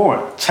 That's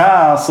support,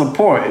 child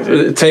support.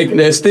 Taking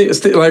that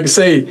still, like I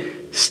say,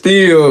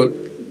 still,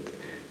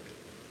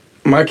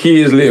 my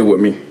kids live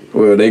with me.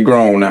 Well, they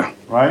grown now.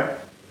 Right.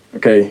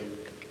 Okay.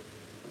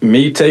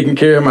 Me taking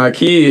care of my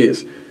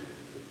kids,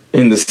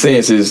 in the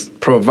sense, is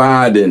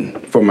providing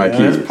for my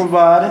kids. That's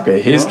providing.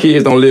 Okay. His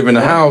kids don't live in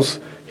the house.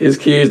 His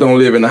kids don't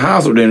live in the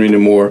house with him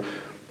anymore.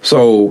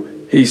 So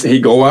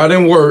he go out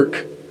and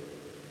work.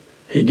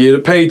 He get a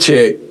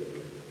paycheck.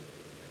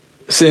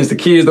 Since the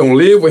kids don't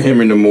live with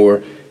him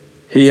anymore,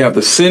 he have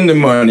to send the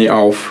money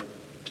off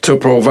to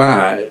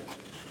provide.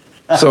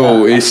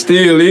 So it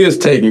still is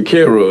taken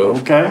care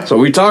of. Okay. So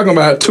we talking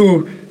about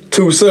two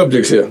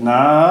subjects here.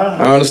 Nah.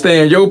 I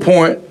understand your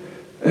point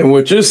and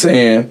what you're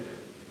saying,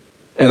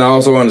 and I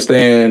also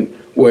understand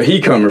where he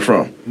coming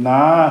from.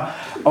 Nah.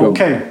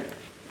 Okay.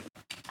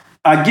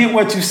 I get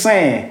what you're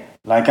saying.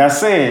 Like I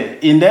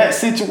said, in that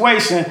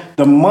situation,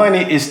 the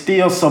money is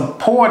still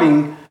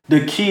supporting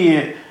the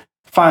kid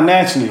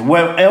financially.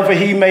 Whatever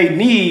he may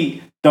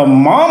need, the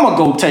mama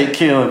go take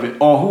care of it,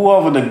 or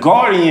whoever the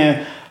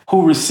guardian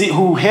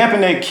who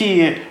helping that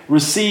kid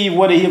receive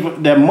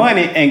that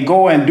money and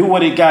go and do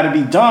what it got to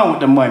be done with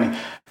the money.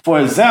 For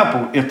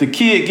example, if the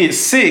kid gets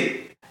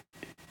sick,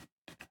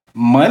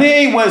 money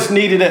ain't what's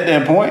needed at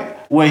that point.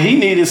 What he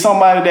needed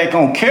somebody that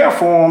gonna care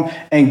for him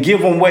and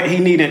give him what he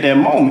needed at that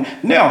moment.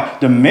 Now,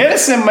 the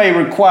medicine may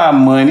require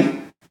money,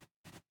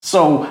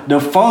 so the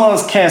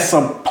funds can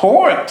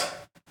support.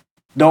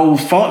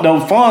 Those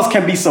funds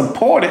can be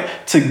supported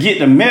to get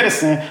the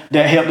medicine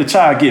that help the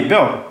child get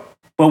better.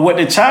 But what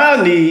the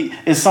child needs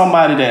is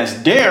somebody that's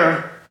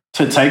there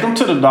to take them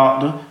to the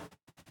doctor,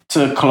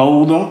 to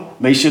clothe them,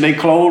 make sure they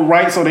clothe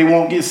right so they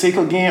won't get sick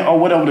again, or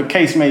whatever the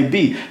case may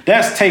be.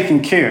 That's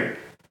taking care.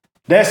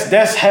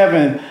 That's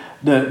having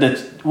the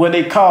what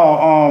they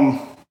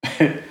call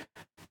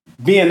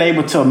being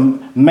able to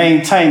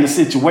maintain the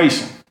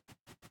situation.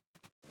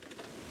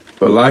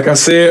 But like I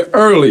said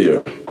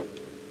earlier,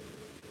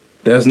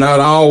 that's not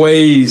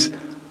always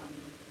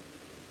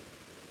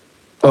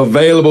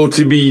available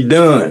to be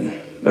done.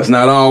 That's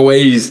not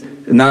always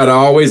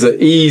an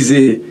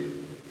easy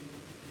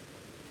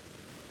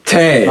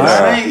task.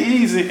 It ain't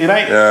easy. It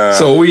ain't. Yeah.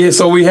 So we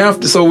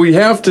have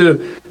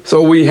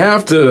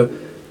to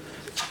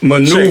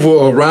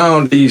maneuver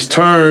around these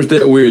terms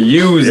that we're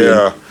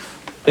using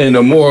in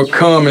a more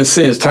common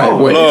sense type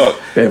way. Look.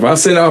 If I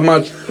send off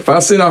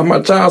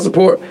my child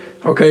support,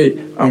 okay,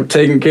 I'm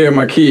taking care of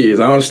my kids.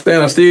 I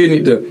understand I still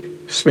need to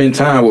spend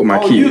time with my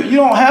kids. You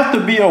don't have to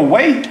be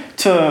away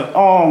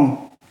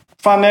to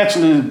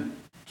financially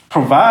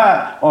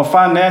provide or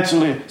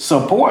financially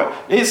support.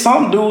 It's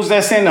some dudes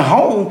that's in the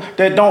home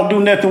that don't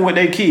do nothing with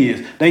their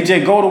kids. They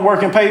just go to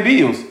work and pay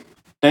bills.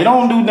 They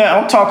don't do that.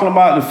 I'm talking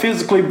about the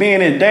physically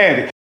being a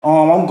daddy.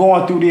 I'm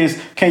going through this.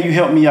 Can you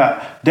help me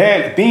out?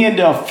 Dad, being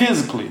there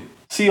physically.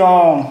 See,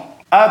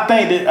 I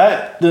think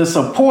that the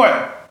support,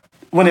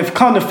 when it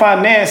comes to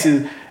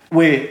finances,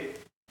 where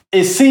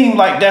it seems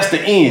like that's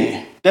the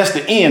end. That's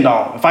the end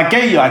all. If I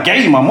gave you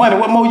my money.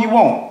 What more you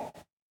want?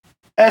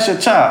 Ask your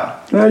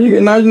child. Now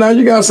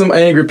you got some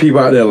angry people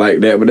out there like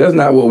that, but that's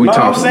not what we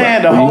talking about. I'm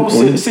saying the whole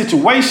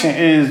situation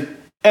is,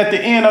 at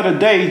the end of the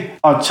day,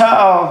 a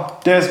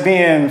child that's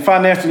being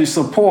financially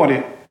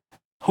supported,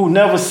 who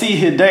never see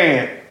his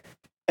dad,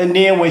 and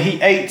then when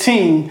he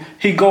 18,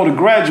 he go to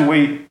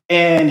graduate,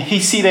 and he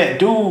see that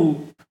dude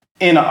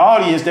in the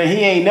audience that he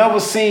ain't never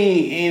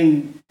seen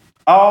in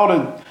all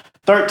the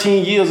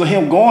 13 years of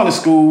him going to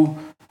school,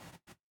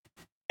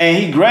 and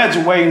he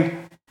graduating.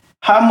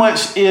 How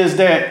much is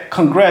that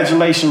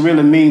congratulation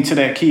really mean to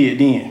that kid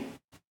then?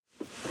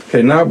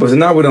 Okay, now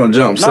we don't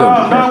jump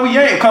subject. No, we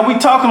ain't, because we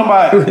talking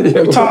about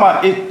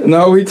it.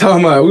 No, we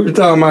talking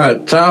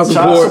about child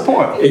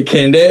support.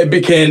 Can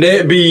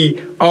that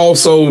be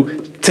also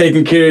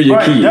taking care of your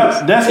kids?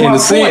 That's in my the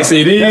sense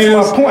point. it is.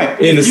 That's my point.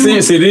 In the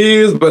sense it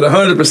is, but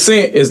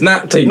 100% is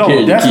not taking care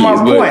of your kids. No,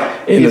 that's my point.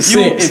 In the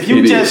sense, if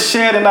you just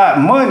shedding out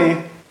money,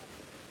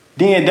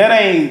 then that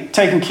ain't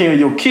taking care of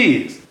your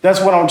kids. That's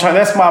what I'm trying.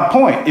 That's my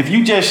point. If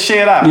you just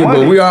shed out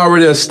money, but we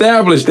already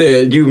established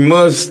that you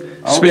must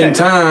spend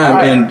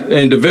time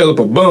and develop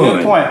a bond.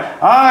 Good point.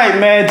 All right,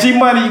 man. G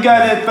Money, you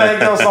got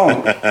anything else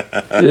on it?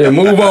 Yeah,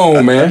 move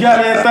on, man. You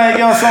got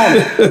anything else on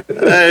it?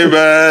 Hey,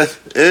 man,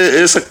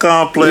 it's a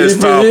complex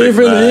topic, You ain't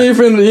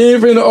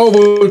finna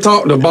over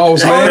talk the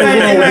boss, man.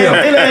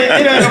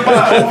 It ain't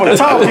about over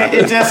talking.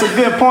 It's just a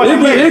good point.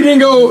 It can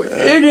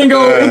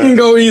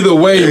go either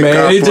way,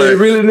 man. It just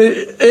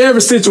really,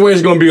 every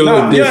situation gonna be a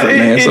little different,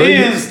 man. It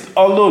is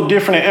a little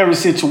different in every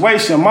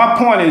situation. My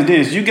point is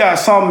this: you got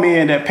some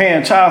men that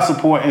paying child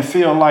support and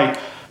feel like,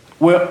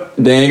 well,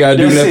 they ain't gotta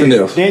do nothing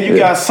else. Then you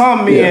got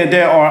some men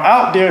that are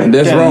out there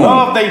that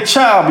love their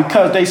child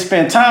because they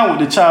spend time with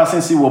the child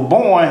since he was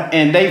born,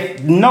 and they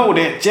know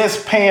that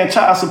just paying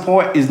child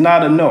support is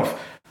not enough.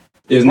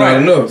 It's not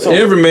enough. So,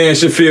 every man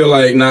should feel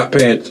like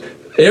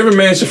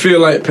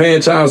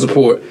paying child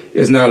support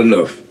is not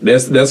enough.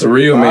 That's a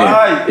real man.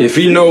 Right. If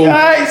he know,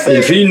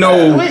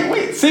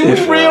 See, we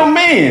real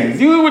men.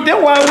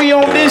 That's why we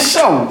on this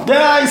show.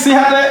 See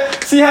how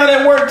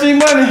that work, G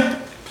Money.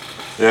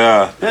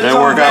 Yeah, that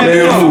work out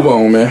beautiful. Move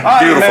on, man. Right,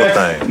 beautiful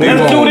man. thing.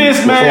 Let's do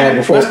this, man.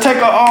 Let's take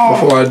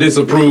before I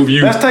disapprove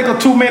you. Let's take a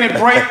 2-minute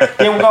break.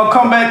 Then we're gonna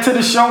come back to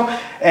the show,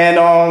 and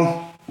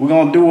we're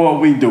gonna do what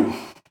we do.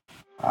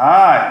 All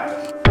right.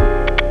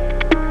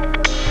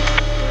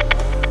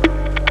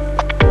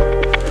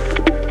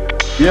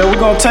 Yeah, we're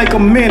gonna take a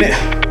minute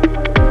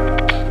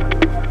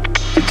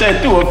to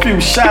just do a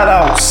few shout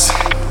outs.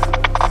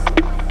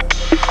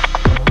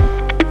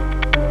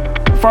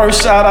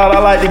 First shout out I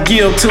like to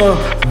give to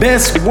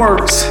Best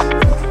Works.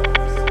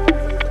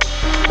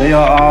 They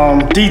are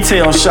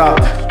detail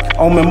shop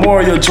on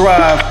Memorial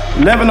Drive,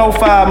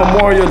 1105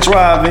 Memorial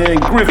Drive in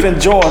Griffin,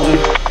 Georgia.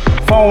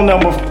 Phone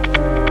number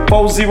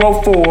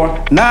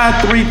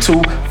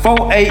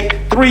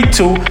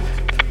 404-932-4832.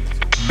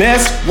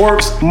 Best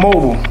Works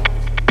Mobile.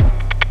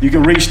 You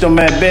can reach them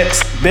at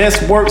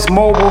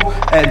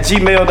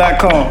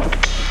bestworksmobile@gmail.com.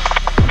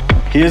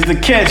 Here's the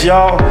catch,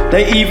 y'all.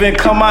 They even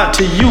come out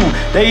to you.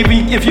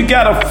 If you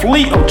got a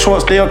fleet of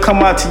trucks, they'll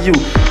come out to you.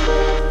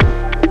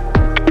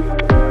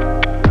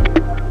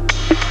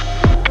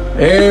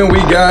 And we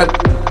got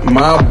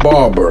my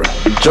barber,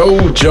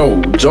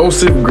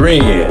 Joseph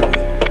Green.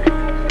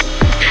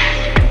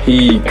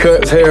 He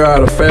cuts hair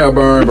out of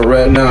Fairburn, but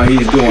right now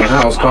he's doing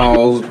house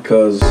calls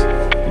because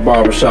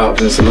barbershops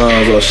and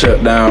salons are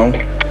shut down.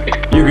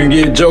 You can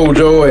get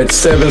JoJo at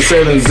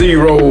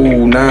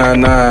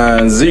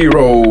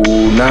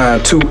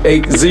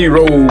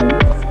 770-990-9280.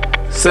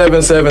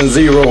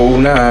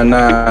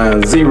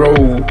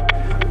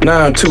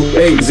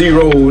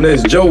 770-990-9280.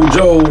 That's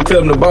JoJo.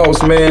 Tell him the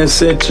boss man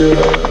sent you.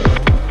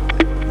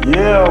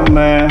 Yeah,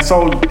 man.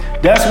 So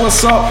that's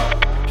what's up.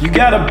 If you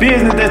got a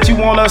business that you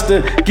want us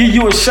to give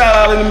you a shout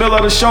out in the middle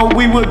of the show,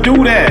 we will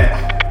do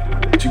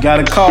that. But you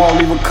gotta call,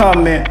 leave a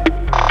comment,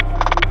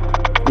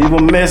 leave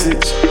a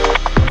message.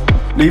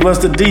 Leave us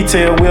the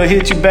detail. We'll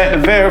hit you back to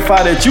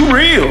verify that you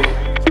real.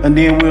 And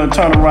then we'll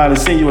turn around and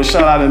send you a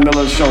shout out in the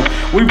middle of the show.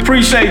 We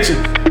appreciate you.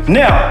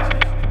 Now,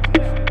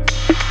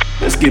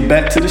 let's get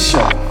back to the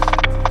show.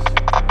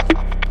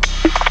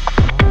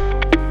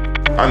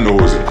 I know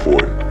it's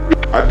important.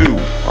 I do.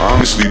 I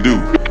honestly do.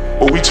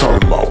 What we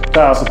talking about?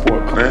 Child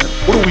support. Man,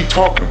 what are we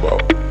talking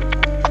about?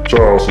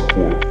 Child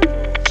support.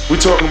 We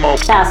talking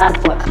about Child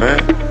support. man.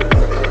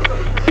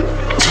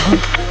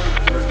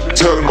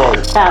 Talking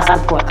about Child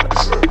support.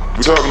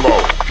 we talking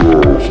about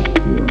Child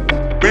support.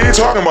 ain't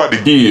talking about the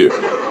give.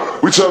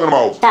 We talking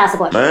about Child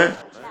support. man.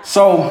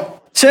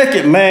 So check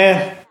it,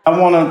 man. I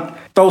want to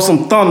throw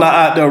some thunder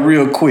out there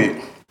real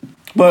quick.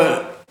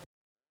 But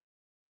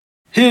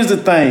here's the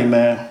thing,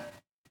 man.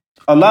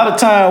 A lot of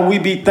time we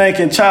be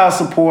thinking child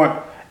support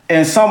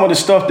and some of the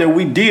stuff that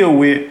we deal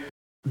with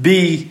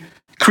be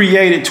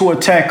created to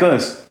attack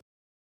us,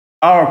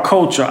 our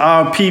culture,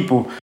 our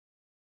people.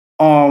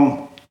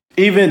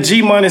 Even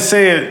G Money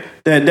said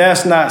that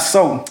that's not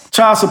so.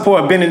 Child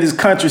support been in this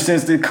country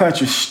since the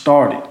country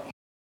started.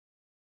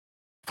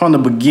 From the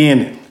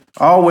beginning.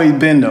 Always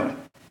been there.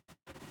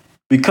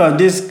 Because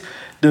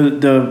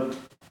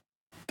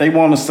they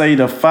want to say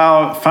the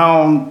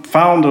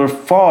founder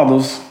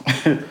fathers,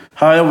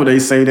 however they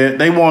say that,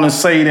 they want to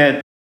say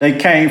that they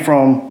came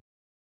from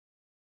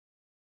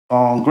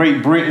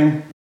Great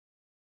Britain,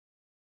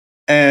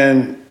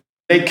 and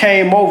they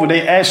came over.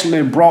 They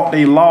actually brought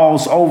their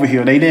laws over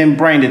here. They didn't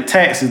bring the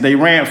taxes. They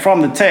ran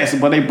from the taxes,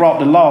 but they brought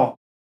the law.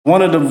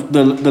 One of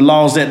the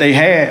laws that they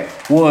had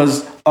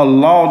was a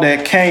law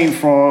that came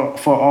for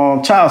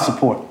child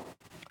support.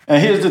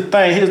 And here's the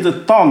thing. Here's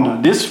the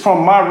thunder. This is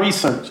from my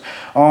research.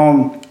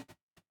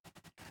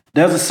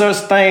 There's a such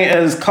thing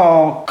as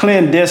called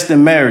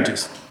clandestine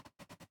marriages.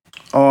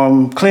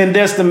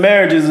 Clandestine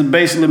marriages is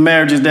basically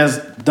marriages that's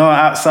done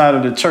outside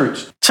of the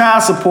church.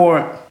 Child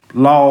support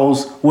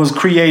laws was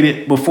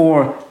created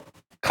before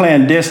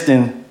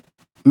clandestine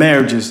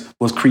marriages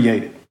was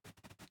created.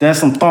 That's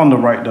some thunder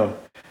right there.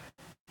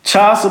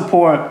 Child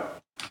support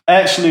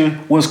actually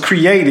was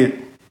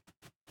created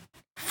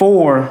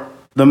for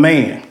the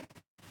man.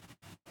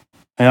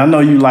 And I know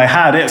you like,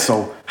 how that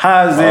so?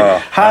 How is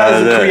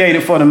it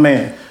created for the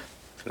man?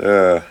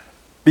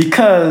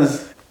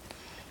 Because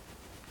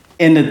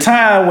in the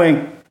time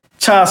when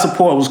child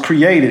support was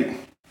created,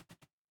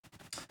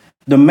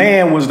 the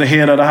man was the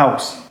head of the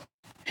house.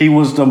 He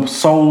was the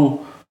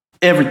sole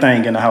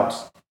everything in the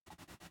house.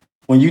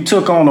 When you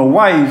took on a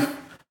wife,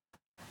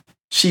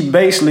 she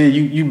basically,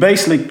 you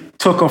basically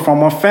took her from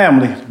her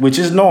family, which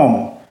is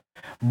normal.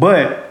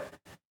 But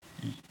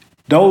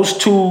those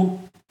two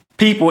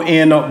people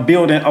end up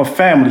building a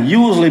family,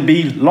 usually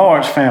be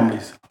large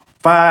families,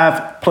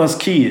 5+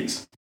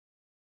 kids.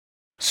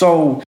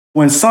 So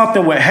when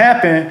something would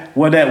happen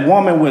where that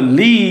woman would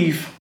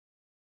leave,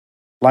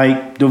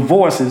 like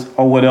divorces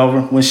or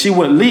whatever, when she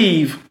would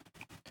leave,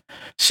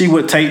 she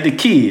would take the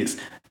kids.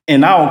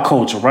 In our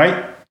culture,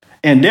 right?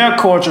 In their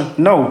culture,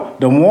 no,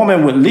 the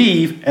woman would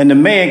leave and the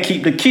man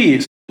keep the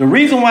kids. The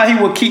reason why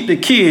he would keep the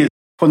kids,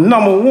 for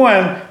number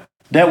one,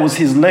 that was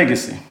his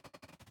legacy.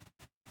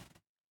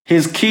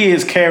 His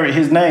kids carried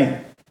his name.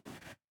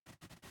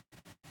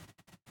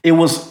 It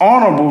was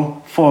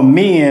honorable for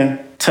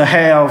men to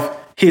have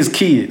his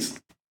kids.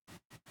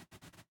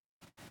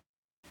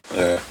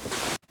 Yeah.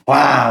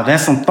 Wow,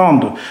 that's some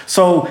thunder.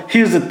 So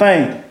here's the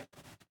thing.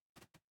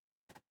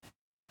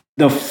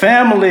 The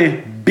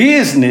family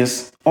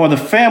business or the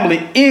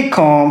family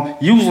income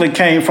usually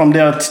came from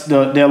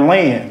their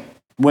land,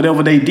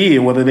 whatever they did,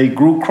 whether they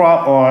grew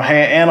crop or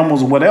had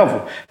animals or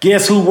whatever.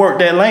 Guess who worked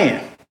that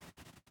land?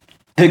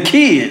 The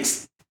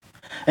kids.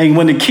 And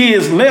when the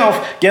kids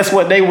left, guess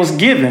what they was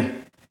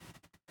given?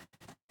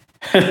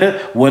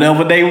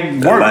 Whatever they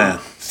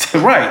worked.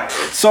 Right.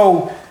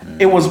 So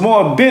it was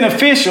more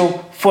beneficial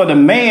for the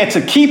man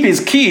to keep his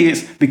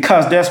kids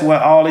because that's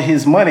where all of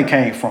his money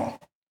came from.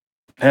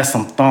 That's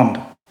some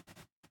thunder.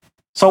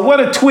 So where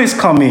the twist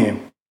come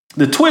in?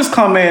 The twist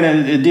come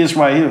in this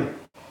right here.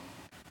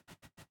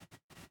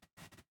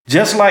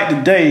 Just like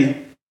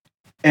today,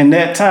 in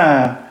that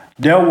time,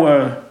 there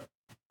were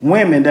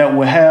women that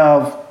would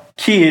have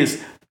kids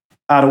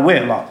out of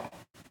wedlock,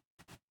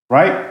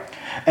 right?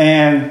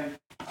 And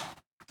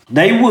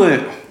they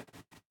would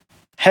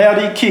have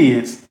these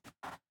kids,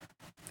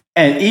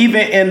 and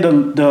even in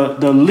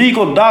the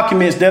legal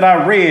documents that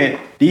I read,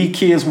 these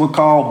kids were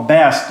called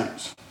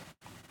bastards.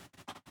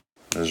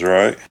 That's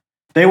right.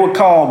 They were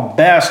called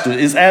bastards.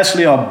 It's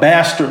actually a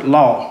bastard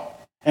law.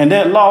 And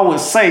that law would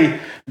say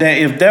that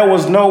if there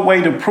was no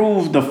way to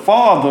prove the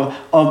father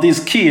of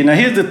this kid. Now,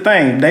 here's the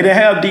thing. They didn't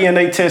have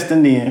DNA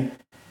testing then.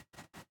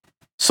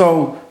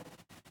 So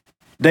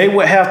they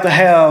would have to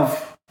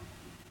have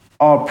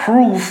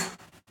proof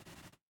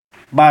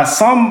by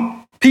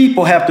some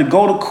people have to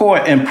go to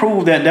court and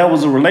prove that there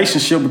was a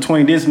relationship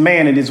between this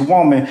man and this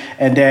woman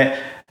and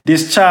that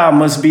this child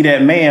must be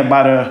that man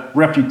by the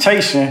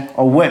reputation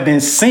or what been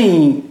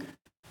seen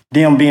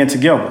them being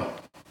together.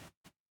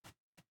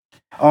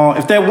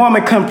 If that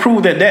woman couldn't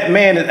prove that that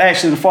man is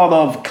actually the father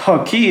of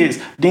her kids,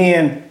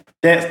 then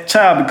that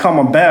child become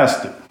a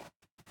bastard.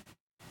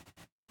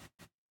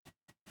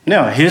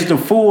 Now, here's the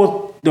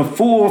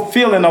full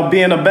feeling of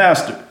being a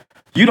bastard.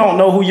 You don't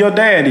know who your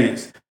dad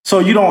is. So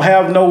you don't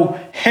have no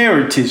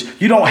heritage.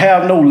 You don't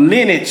have no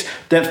lineage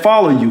that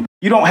follow you.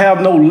 You don't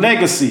have no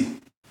legacy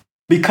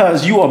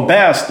because you a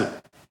bastard.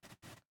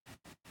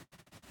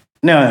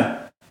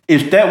 Now,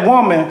 if that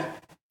woman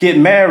get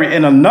married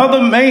and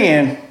another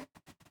man,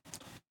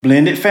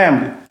 blended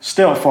family,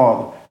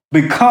 stepfather,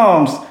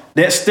 becomes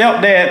that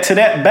stepdad to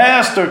that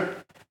bastard,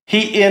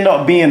 he ended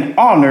up being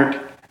honored,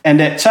 and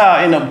that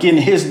child ended up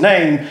getting his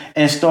name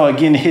and started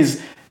getting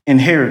his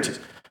inheritance.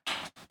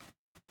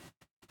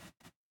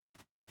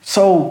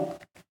 So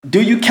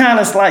do you kind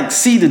of like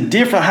see the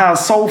difference how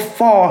so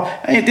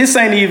far, this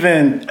ain't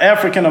even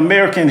African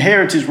American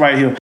heritage right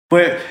here.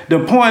 But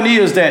the point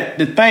is that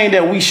the thing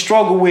that we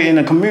struggle with in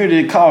the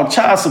community called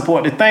child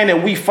support, the thing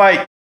that we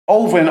fight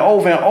over and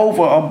over and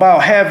over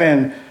about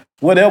having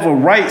whatever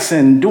rights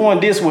and doing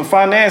this with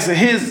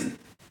finances,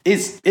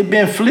 it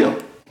been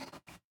flipped.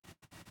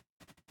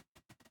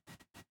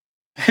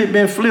 It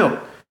been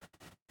flipped.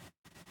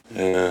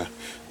 Yeah.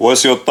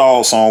 What's your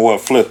thoughts on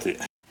what flipped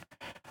it?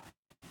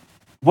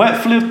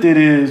 What flipped it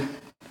is,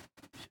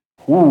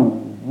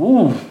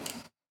 what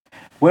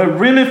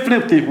really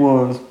flipped it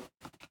was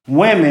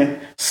women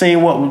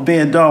seeing what was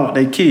being done with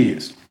their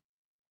kids.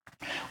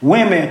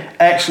 Women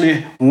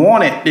actually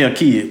wanted their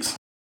kids.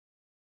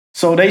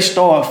 So they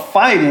started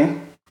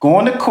fighting,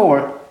 going to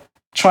court,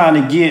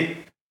 trying to get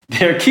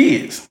their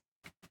kids.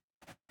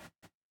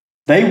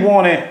 They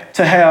wanted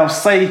to have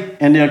say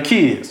in their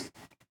kids.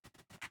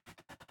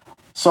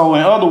 So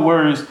in other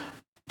words,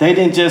 they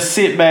didn't just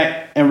sit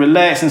back and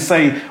relax and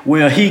say,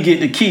 well, he get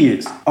the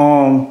kids.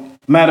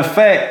 Matter of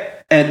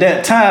fact, at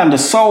that time, the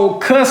sole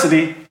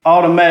custody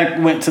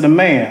automatically went to the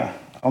man.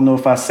 I don't know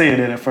if I said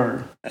that at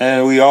first.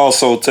 And we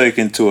also take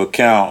into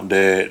account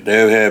that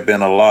there have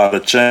been a lot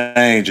of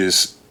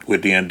changes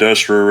with the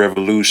Industrial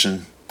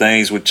Revolution.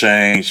 Things would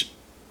change.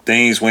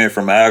 Things went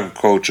from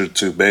agriculture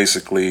to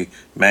basically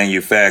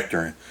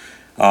manufacturing.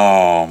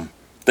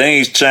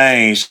 Things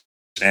changed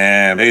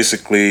and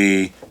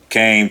basically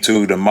came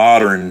to the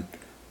modern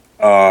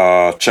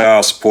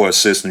child support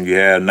system you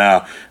have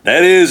now.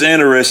 That is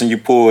interesting you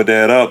pulled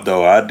that up,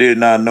 though. I did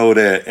not know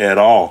that at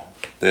all,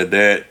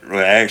 that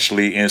were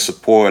actually in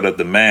support of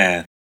the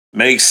man.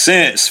 Makes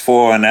sense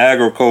for an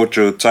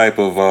agricultural type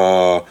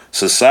of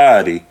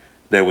society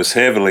that was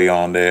heavily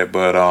on that,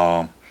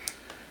 but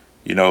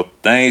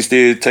things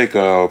did take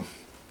a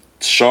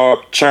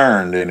sharp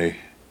turn, didn't they?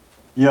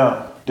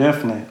 Yeah,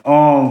 definitely.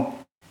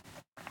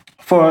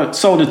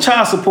 So the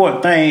child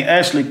support thing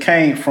actually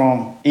came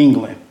from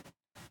England.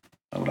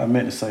 That's what I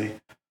meant to say.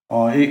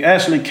 It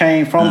actually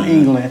came from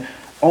England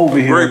over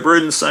here. Great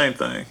Britain, same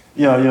thing.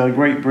 Yeah,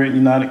 Great Britain,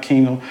 United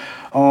Kingdom.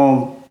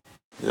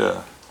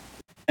 Yeah.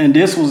 And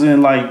this was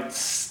in like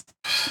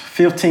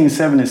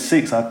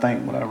 1576, I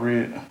think, what I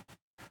read.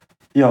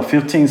 Yeah,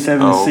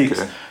 1576.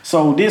 Oh, okay.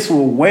 So this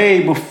was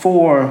way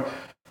before.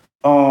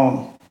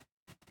 Now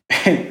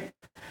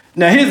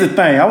here's the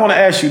thing. I want to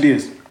ask you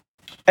this.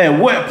 At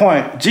what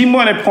point, G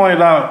Money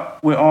pointed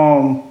out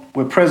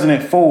with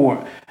President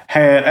Ford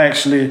had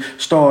actually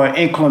started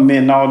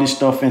implementing all this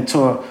stuff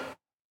into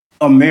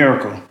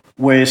America,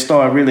 where it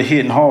started really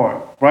hitting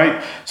hard,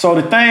 right? So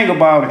the thing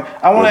about it,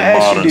 I want to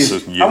ask you this.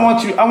 System, yeah.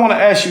 I want to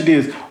ask you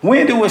this.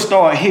 When did it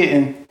start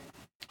hitting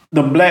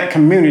the black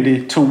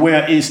community to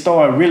where it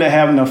started really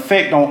having an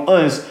effect on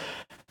us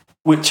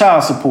with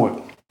child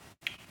support?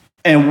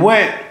 And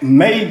what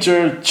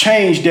major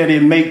change did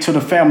it make to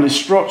the family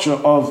structure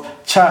of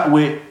child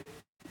with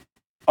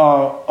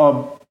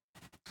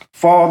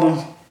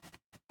father,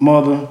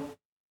 mother,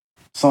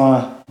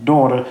 son,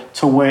 daughter,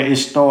 to where it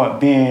started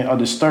being a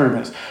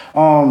disturbance?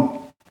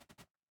 Child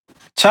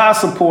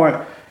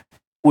support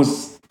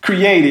was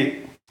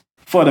created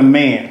for the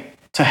man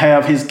to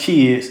have his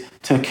kids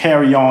to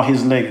carry on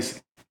his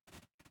legacy.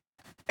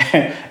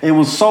 It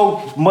was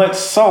so much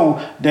so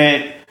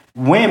that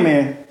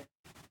women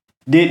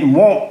didn't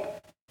want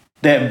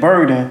that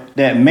burden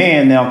that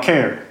man now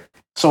carried.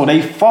 So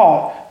they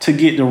fought to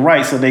get the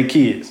rights of their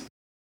kids.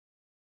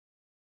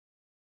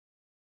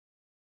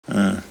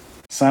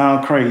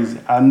 Sound crazy.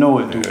 I know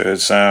it, dude. It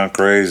sounds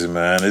crazy,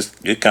 man. It's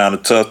kind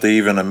of tough to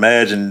even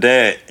imagine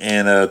that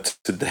in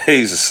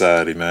today's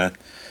society, man.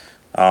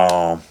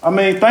 I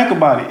mean, think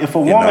about it. If a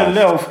woman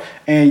left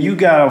and you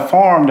got a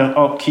farm to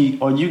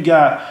upkeep, or you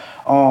got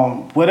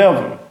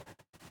whatever.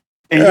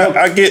 Yeah,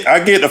 I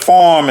get the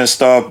farm and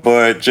stuff,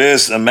 but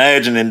just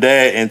imagining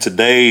that in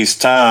today's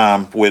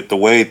time with the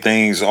way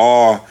things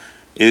are,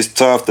 it's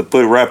tough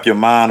to wrap your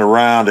mind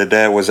around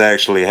that was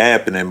actually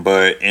happening.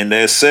 But in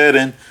that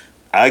setting,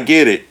 I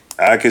get it.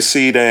 I can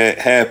see that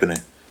happening.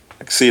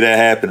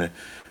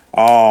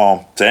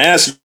 To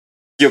answer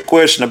your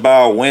question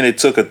about when it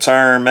took a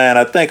turn, man,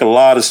 I think a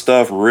lot of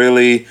stuff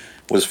really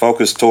was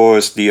focused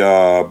towards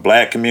the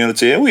black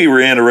community. And we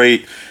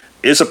reiterate,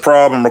 it's a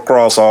problem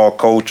across all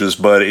cultures,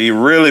 but it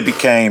really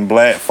became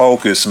black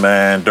focused,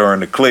 man, during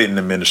the Clinton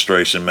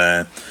administration,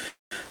 man.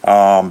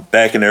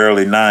 Back in the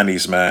early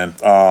 90s, man,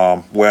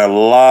 where a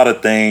lot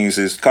of things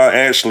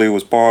actually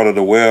was part of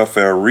the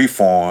welfare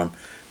reform,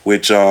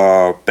 which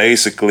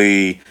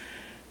basically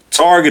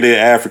targeted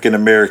African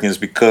Americans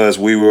because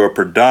we were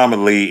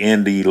predominantly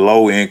in the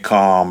low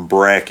income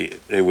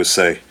bracket, they would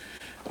say.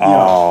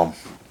 Yeah.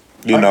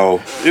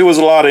 It was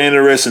a lot of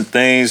interesting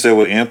things that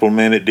were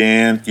implemented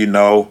then,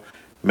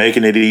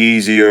 making it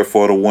easier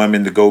for the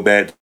women to go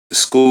back to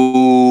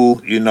school,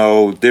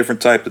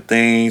 different type of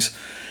things.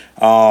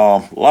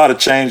 A lot of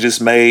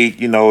changes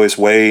made, its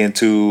way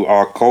into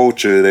our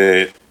culture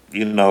that,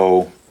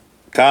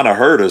 kind of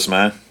hurt us,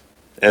 man,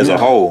 as a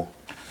whole.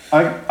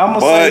 I'm gonna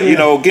But, say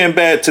getting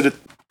back to the...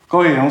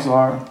 Go ahead, I'm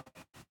sorry.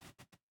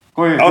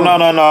 Go ahead. Oh,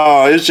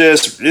 no. It's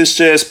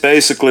just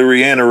basically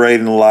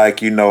reiterating,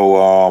 like,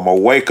 a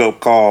wake-up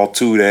call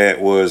to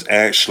that was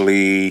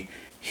actually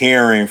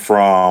hearing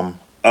from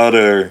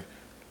other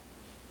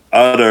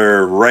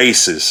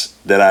races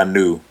that I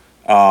knew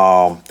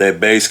that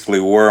basically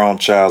were on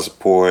child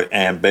support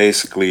and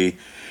basically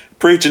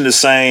preaching the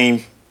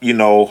same,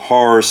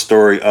 horror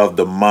story of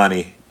the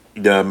money,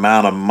 the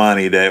amount of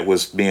money that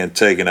was being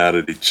taken out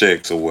of the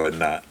checks or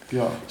whatnot.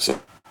 Yeah. So,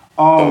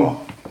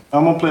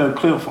 I'm gonna play a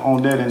clip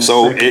on that in a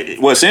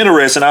second. What's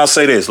interesting, I'll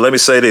say this. Let me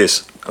say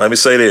this.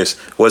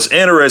 What's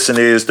interesting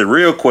is the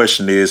real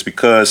question is,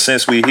 because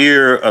since we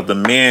hear of the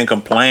men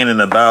complaining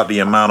about the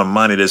amount of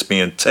money that's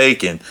being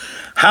taken,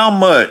 how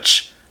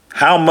much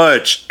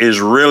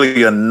is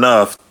really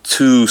enough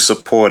to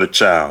support a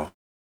child?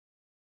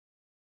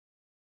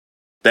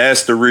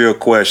 That's the real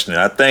question.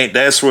 I think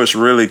that's what's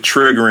really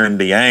triggering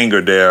the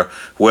anger there,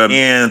 where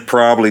men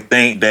probably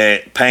think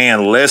that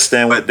paying less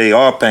than what they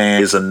are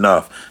paying is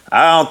enough.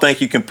 I don't think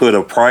you can put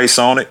a price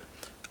on it.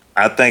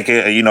 I think,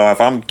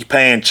 if I'm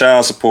paying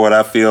child support,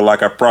 I feel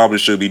like I probably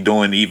should be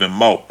doing even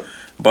more.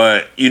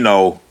 But,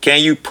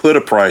 can you put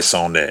a price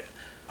on that?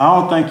 I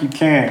don't think you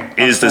can.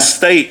 Is the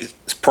state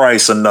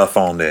price enough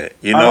on that?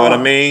 You know what I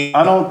mean?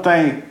 I don't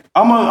think.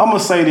 I'm gonna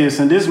say this,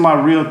 and this is my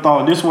real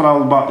thought. This is what I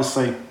was about to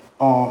say.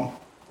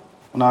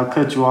 When I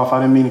cut you off, I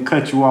didn't mean to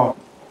cut you off.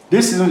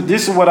 This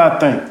is what I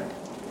think.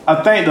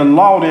 I think the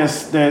law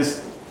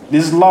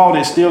this law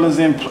that still is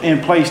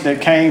in place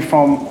that came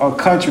from a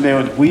country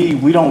that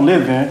we don't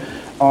live in,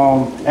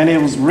 and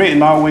it was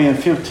written all the way in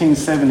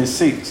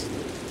 1576.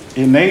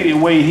 It made its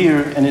way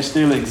here and it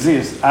still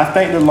exists. I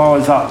think the law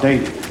is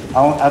outdated.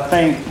 I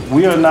think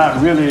we are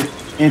not really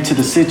into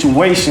the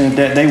situation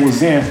that they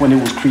was in when it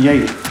was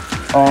created.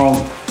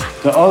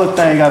 The other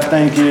thing I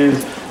think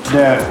is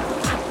that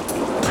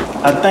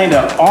I think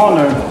the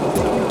honor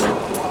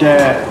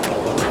that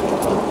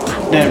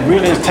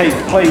really takes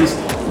place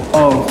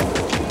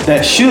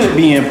that should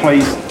be in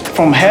place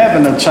from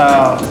having a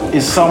child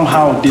is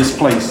somehow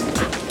displaced.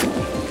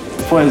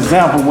 For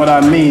example, what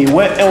I mean,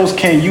 what else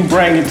can you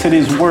bring into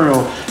this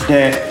world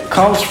that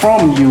comes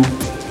from you,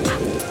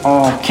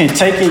 can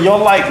take in your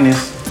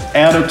likeness,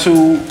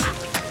 attitude,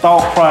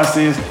 thought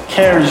process,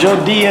 carries your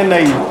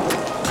DNA,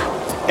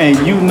 and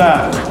you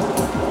not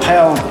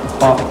have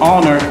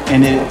honor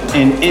in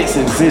its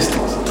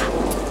existence?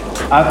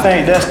 I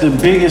think that's the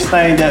biggest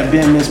thing that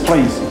been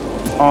misplaced.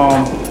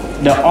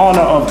 The honor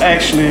of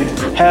actually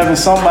having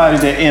somebody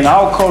that in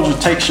our culture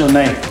takes your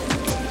name.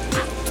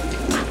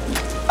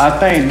 I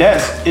think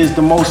that is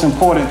the most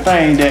important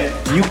thing, that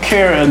you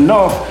care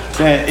enough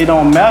that it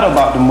don't matter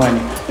about the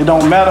money. It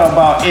don't matter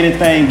about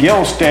anything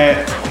else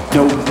that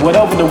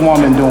whatever the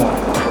woman doing.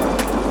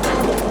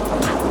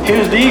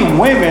 Here's these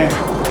women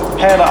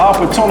had an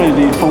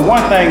opportunity. For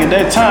one thing, at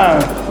that time,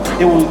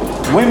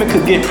 women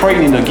could get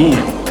pregnant again.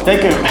 They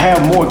could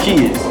have more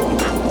kids.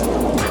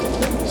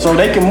 So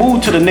they can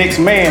move to the next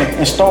man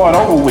and start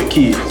over with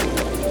kids.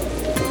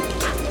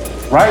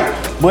 Right?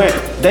 But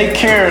they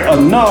cared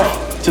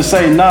enough to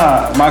say,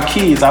 nah, my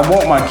kids, I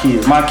want my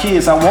kids. My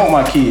kids, I want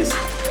my kids.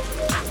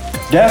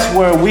 That's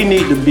where we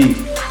need to be.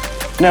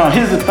 Now,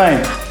 here's the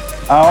thing.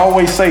 I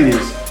always say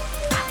this.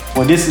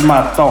 Well, this is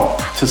my thought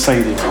to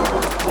say this.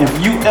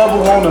 If you ever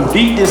want to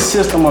beat this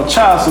system of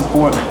child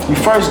support, you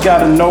first got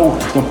to know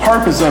the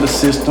purpose of the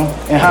system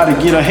and how to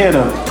get ahead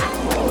of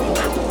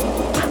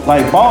it.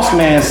 Like Boss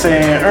Man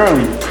saying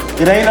earlier,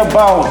 it ain't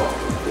about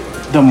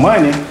the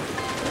money,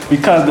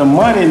 because the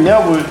money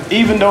never,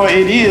 even though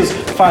it is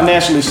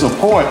financially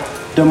support,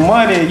 the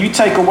money, you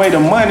take away the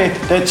money,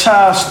 that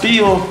child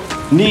still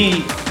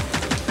need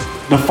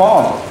the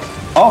father,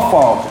 a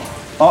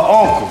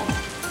uncle,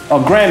 a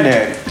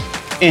granddaddy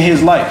in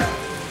his life.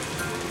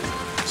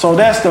 So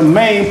that's the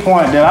main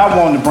point that I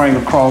wanted to bring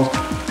across.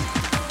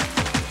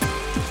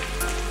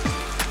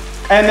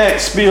 And that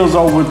spills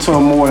over to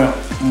more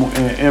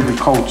in every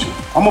culture.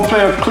 I'm gonna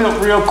play a clip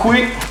real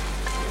quick.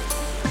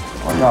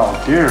 Oh,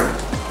 y'all dear.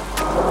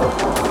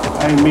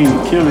 I ain't mean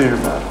to kill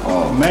everybody.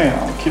 Oh man,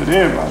 I killed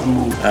everybody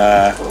movie.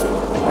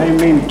 I ain't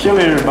mean to kill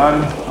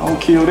everybody. I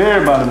don't kill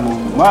everybody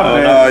movie. My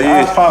bad.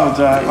 I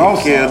apologize. You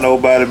didn't kill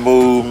nobody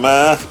move,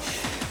 man.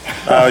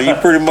 You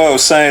pretty much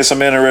was saying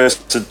some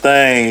interesting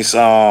things.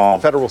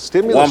 Federal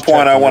stimulus. One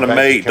point I want to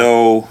make,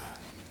 though.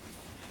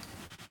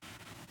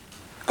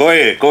 Go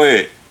ahead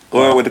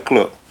with the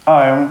clip. All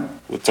right, I'm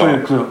play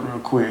a clip real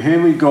quick.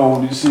 Here we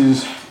go. This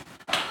is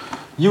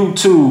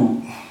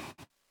YouTube.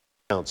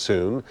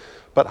 Soon,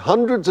 but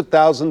hundreds of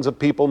thousands of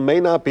people may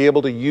not be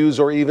able to use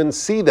or even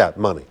see that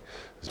money.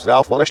 As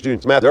Alpha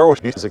students Matt Darrow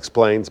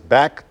explains,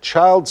 back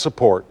child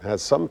support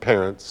has some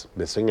parents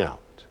missing out.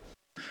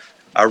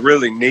 I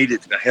really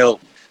needed the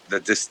help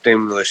that this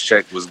stimulus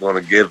check was going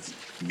to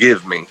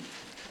give me.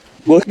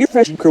 Well, your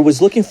Fresher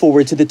was looking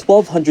forward to the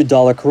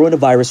 $1,200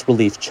 coronavirus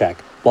relief check.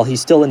 While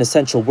he's still an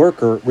essential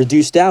worker,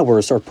 reduced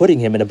hours are putting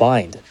him in a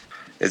bind.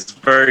 It's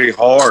very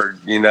hard,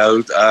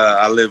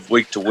 I live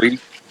week to week,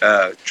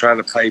 trying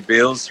to pay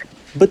bills.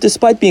 But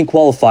despite being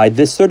qualified,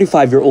 this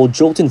 35-year-old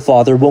Jolton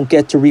father won't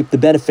get to reap the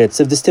benefits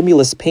of the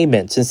stimulus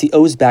payment since he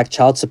owes back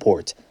child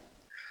support.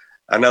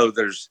 I know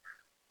there's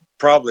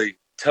probably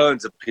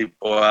tons of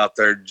people out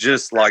there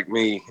just like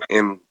me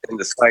in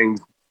the same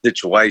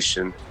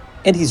situation.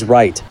 And he's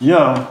right.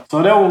 Yeah,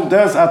 so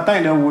that's I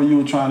think that's where you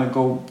were trying to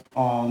go,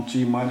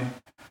 G Money.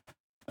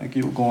 I think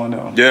you were going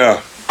there.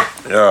 Yeah,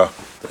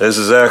 that's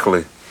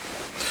exactly.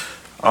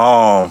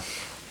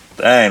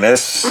 Dang,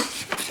 that's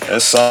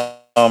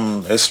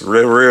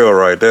real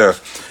right there.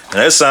 And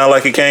that sounded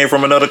like it came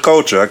from another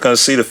culture. I couldn't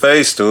see the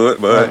face to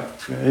it, but right.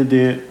 Yeah, it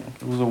did.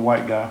 It was a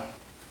white guy.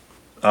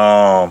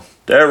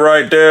 That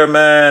right there,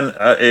 man,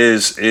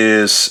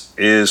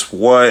 is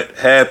what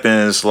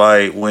happens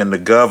like when the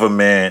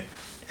government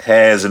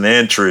has an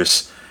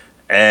interest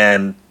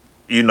and,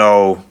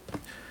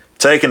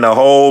 taking the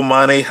whole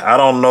money. I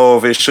don't know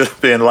if it should have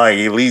been like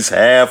at least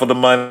half of the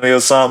money or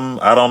something.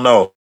 I don't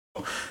know.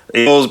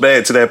 It goes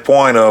back to that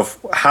point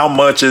of how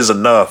much is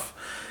enough.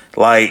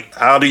 Like,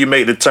 how do you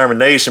make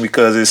determination?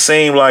 Because it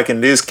seemed like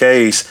in this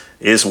case,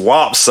 it's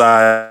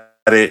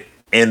lopsided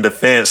in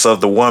defense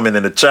of the woman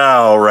and the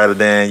child rather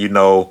than,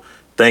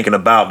 thinking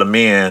about the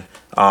man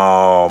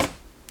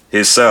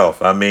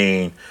himself. I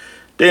mean,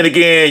 then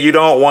again, you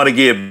don't want to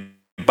get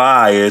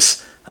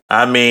biased.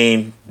 I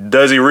mean,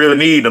 does he really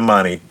need the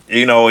money?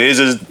 Is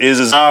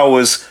his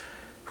hours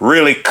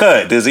really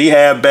cut? Does he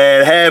have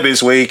bad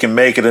habits where he can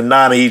make it a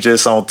nine and he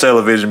just on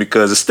television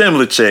because the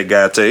stimulus check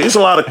got to? It's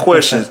a lot of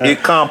questions.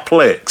 It's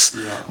complex.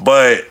 Yeah.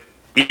 But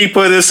he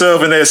put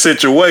himself in that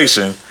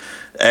situation.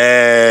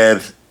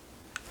 And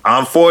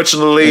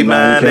unfortunately,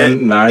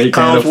 it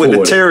comes with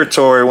the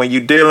territory when you're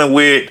dealing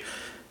with,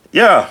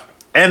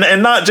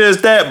 and not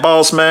just that,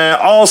 boss man.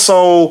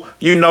 Also,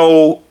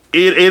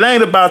 it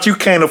ain't about you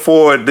can't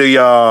afford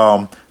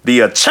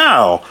the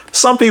child.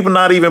 Some people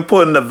not even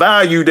putting the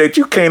value that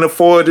you can't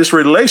afford this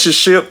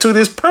relationship to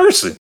this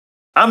person.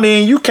 I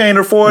mean, you can't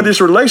afford this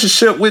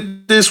relationship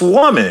with this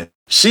woman.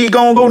 She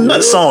gonna go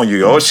nuts on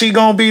you, or she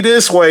gonna be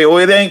this way,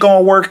 or it ain't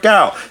gonna work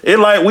out. It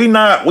like we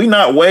not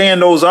weighing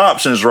those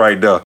options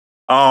right there.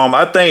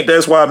 I think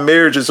that's why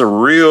marriage is a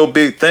real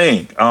big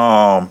thing.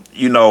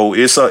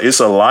 It's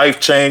a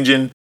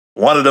life-changing,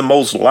 one of the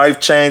most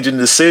life-changing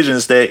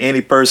decisions that any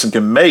person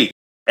can make.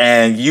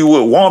 And you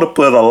would want to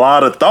put a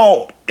lot of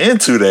thought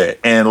into that.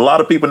 And a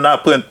lot of people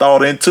not putting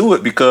thought into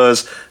it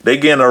because they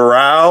getting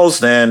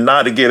aroused, and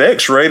not to get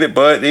X-rated,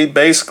 but they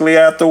basically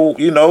have to,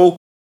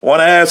 want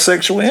to have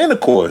sexual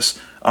intercourse.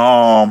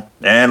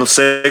 And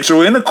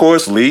sexual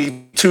intercourse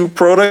lead to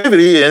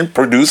productivity and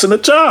producing a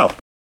child.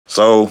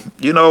 So,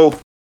 there's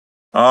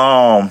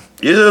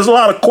a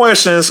lot of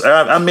questions.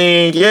 I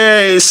mean,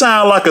 it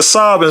sounds like a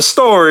sobbing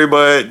story,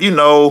 but,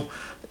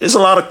 there's a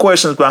lot of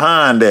questions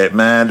behind that,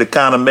 man, to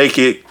kind of make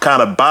it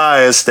kind of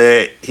biased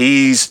that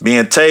he's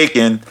being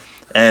taken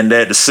and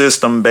that the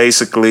system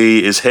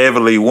basically is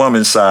heavily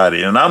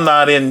woman-sided. And I'm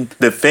not in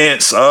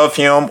defense of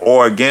him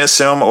or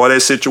against him or that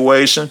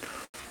situation.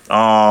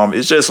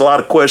 It's just a lot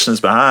of questions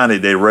behind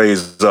it that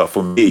raise up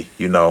for me,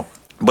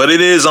 But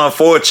it is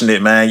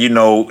unfortunate, man. In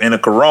the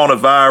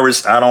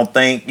coronavirus, I don't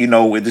think,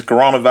 with the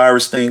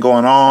coronavirus thing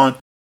going on,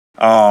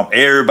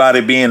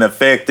 everybody being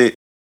affected,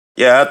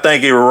 I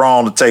think it was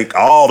wrong to take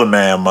all the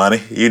man money,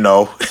 He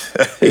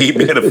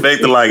been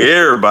affected like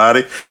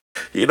everybody.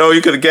 You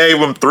could have gave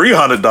him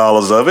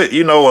 $300 of it,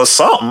 or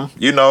something,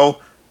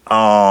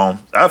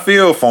 I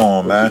feel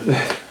for him, man.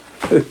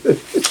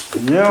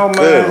 Yeah, man.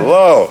 Good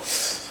Lord.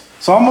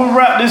 So I'm going to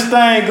wrap this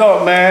thing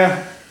up,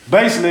 man.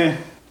 Basically,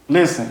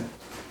 listen.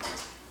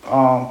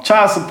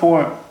 Child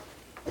support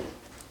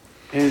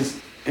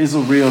is a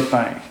real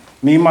thing.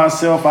 Me,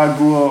 myself, I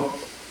grew up,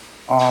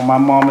 my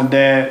mom and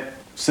dad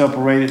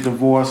separated,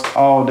 divorced,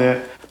 all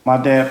that. My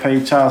dad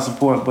paid child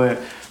support, but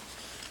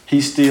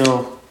he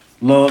still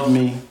loved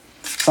me,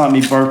 sent me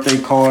birthday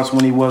cards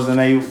when he wasn't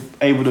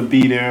able to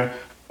be there.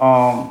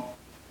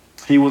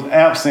 He was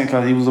absent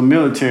because he was a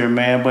military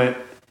man, but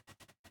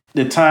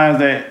the times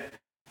that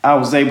I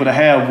was able to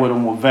have with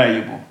him were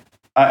valuable.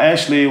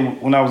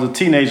 When I was a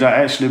teenager,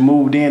 I actually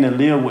moved in and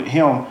lived with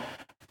him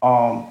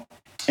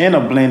in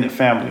a blended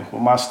family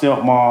with my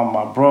stepmom,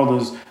 my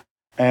brothers,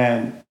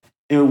 and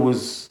it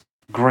was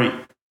great.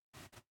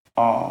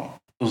 There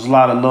was a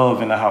lot of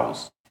love in the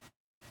house.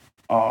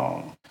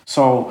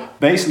 So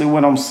basically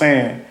what I'm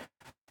saying,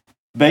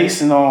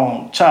 basing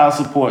on child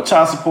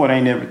support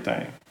ain't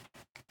everything.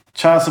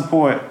 Child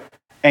support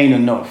ain't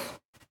enough.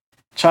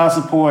 Child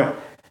support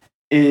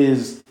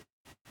is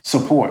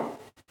support.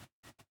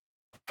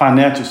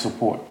 Financial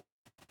support.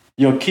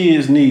 Your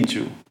kids need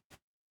you.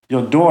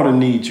 Your daughter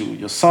needs you.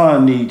 Your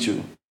son needs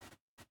you.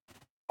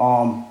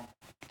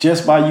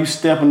 Just by you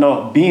stepping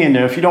up, being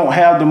there. If you don't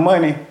have the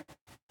money,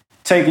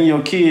 taking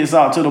your kids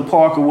out to the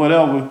park or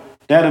whatever,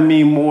 that'll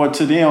mean more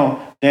to them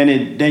than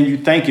you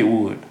think it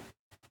would.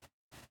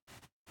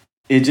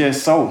 It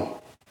just so.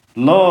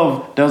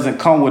 love doesn't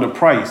come with a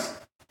price.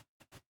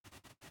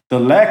 The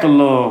lack of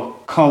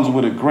love comes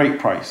with a great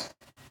price.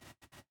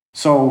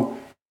 So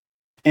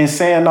in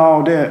saying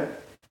all that,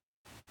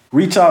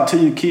 reach out to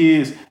your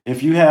kids.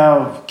 If you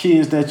have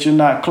kids that you're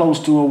not close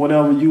to or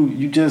whatever,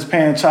 you just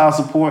paying child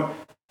support.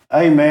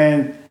 Hey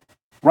man,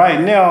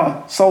 right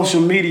now,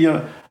 social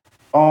media,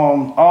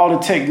 all the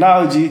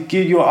technology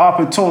give you an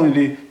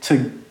opportunity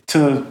to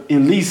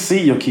at least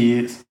see your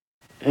kids,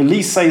 at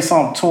least say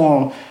something to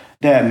them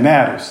that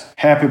matters.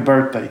 Happy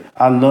birthday.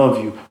 I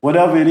love you.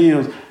 Whatever it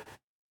is,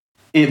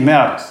 it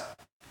matters.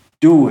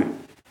 Do it.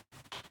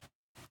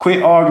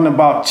 Quit arguing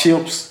about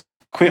chips.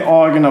 Quit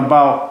arguing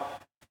about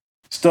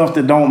stuff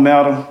that don't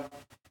matter.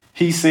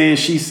 He said,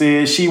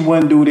 she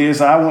wouldn't do this.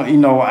 I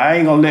ain't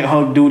gonna let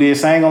her do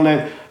this.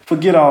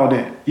 Forget all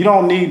that. You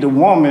don't need the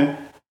woman,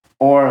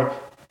 or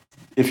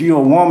if you're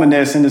a woman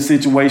that's in the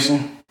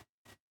situation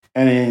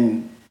and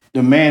then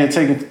the man is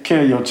taking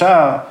care of your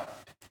child,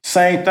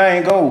 same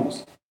thing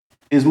goes.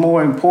 It's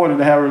more important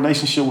to have a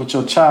relationship with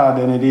your child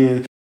than it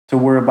is to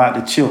worry about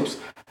the chips.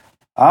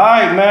 All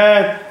right,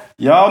 man.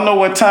 Y'all know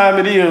what time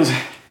it is.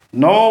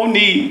 No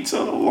need to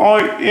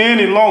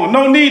any longer.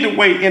 No need to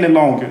wait any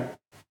longer.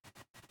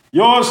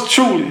 Yours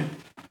truly,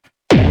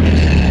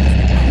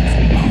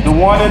 the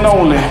one and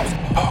only.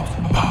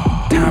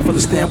 Time for the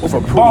stamp of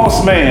approval.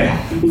 Boss man.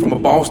 From a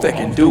boss that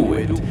can do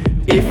it.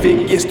 If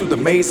it gets through the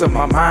maze of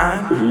my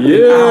mind,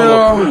 Yeah.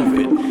 I'll approve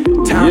it.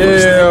 Time for the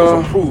stamp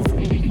of approval.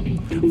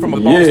 From a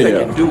boss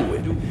that can do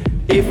it.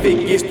 If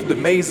it gets through the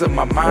maze of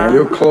my mind,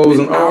 Your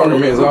closing then I'll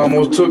arguments approve.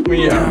 almost took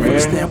me out, Time for the man.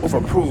 stamp of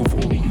approval.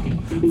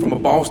 From a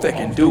boss that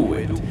can do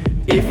it.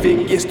 If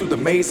it gets through the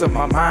maze of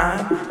my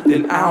mind,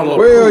 then I'll approve.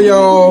 Well,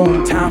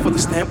 y'all. Time for the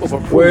stamp of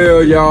approval.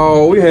 Well,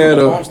 y'all, we had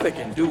From a a boss that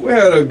can do it. we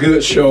had a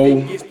good show.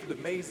 If it gets through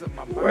the maze of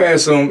my mind, We had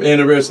some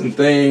interesting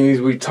things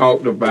we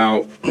talked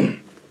about.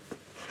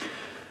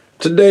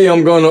 Today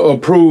I'm gonna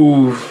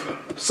approve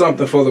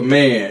something for the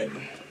man.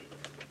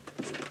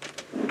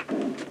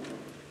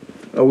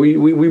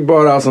 We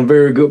brought out some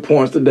very good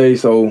points today,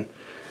 so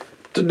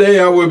today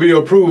I will be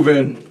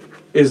approving.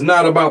 It's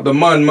not about the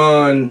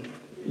man,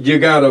 you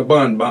got a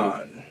bun.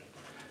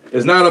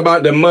 It's not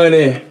about the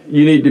money,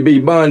 you need to be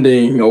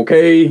bonding,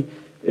 okay?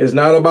 It's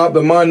not about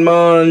the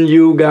man,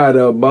 you got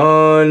a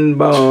bun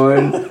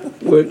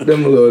with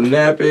them little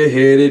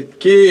nappy-headed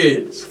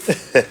kids.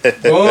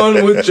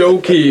 Bond with your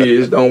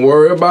kids. Don't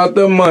worry about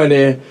the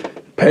money.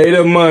 Pay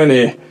the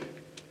money.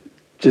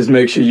 Just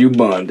make sure you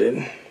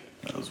bonding.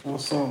 That's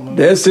what's up, man.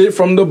 That's it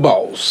from the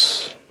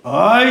boss. All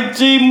right,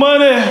 G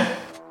Money.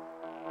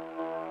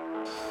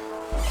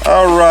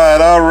 All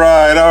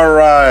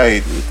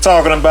right.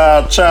 Talking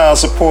about child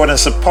support and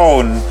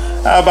supporting.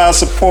 How about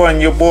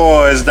supporting your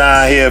boys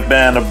down here at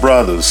Band of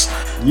Brothers?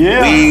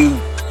 Yeah. We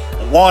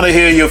want to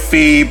hear your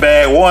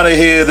feedback, want to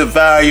hear the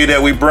value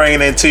that we bring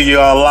into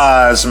your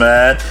lives,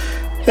 man.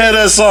 Hit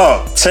us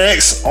up,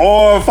 text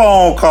or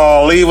phone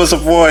call. Leave us a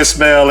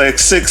voicemail at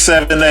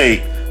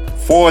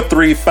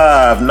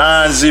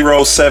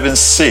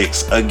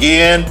 678-435-9076.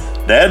 Again,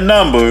 that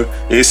number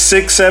is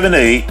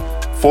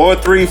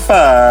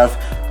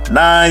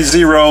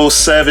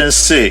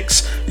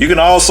 678-435-9076. You can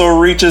also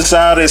reach us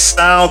out at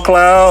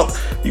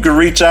SoundCloud. You can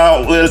reach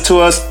out to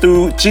us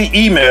through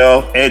email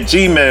at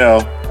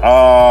Gmail,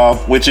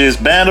 which is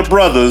Band of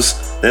Brothers,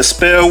 that's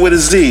spelled with a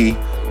Z,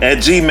 at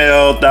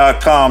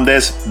gmail.com.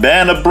 That's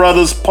Band of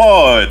Brothers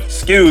Pod.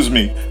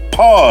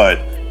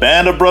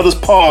 Band of Brothers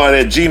Pod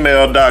at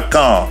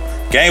gmail.com.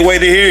 Can't wait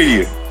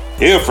to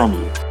hear from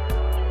you.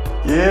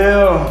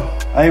 Yeah.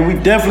 Hey, we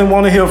definitely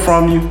want to hear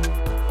from you.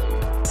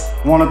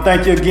 Want to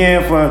thank you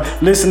again for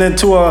listening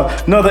to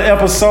another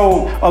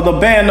episode of the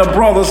Band of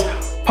Brothers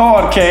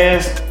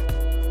podcast.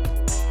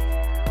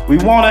 You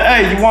want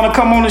to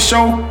come on the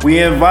show? We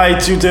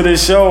invite you to the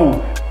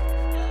show.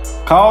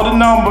 Call the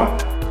number,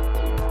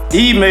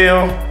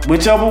 email,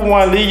 whichever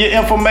one, leave your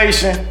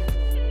information.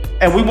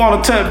 And we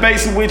want to touch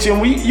base with you.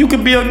 And you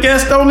could be a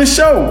guest on the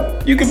show.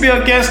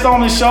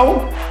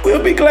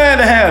 We'll be glad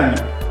to have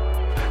you.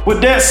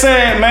 With that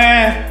said,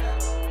 man,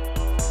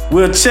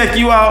 we'll check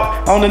you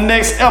out on the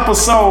next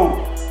episode.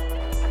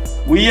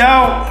 We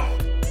out.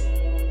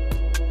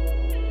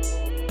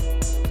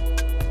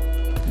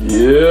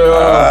 Yeah.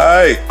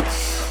 All right.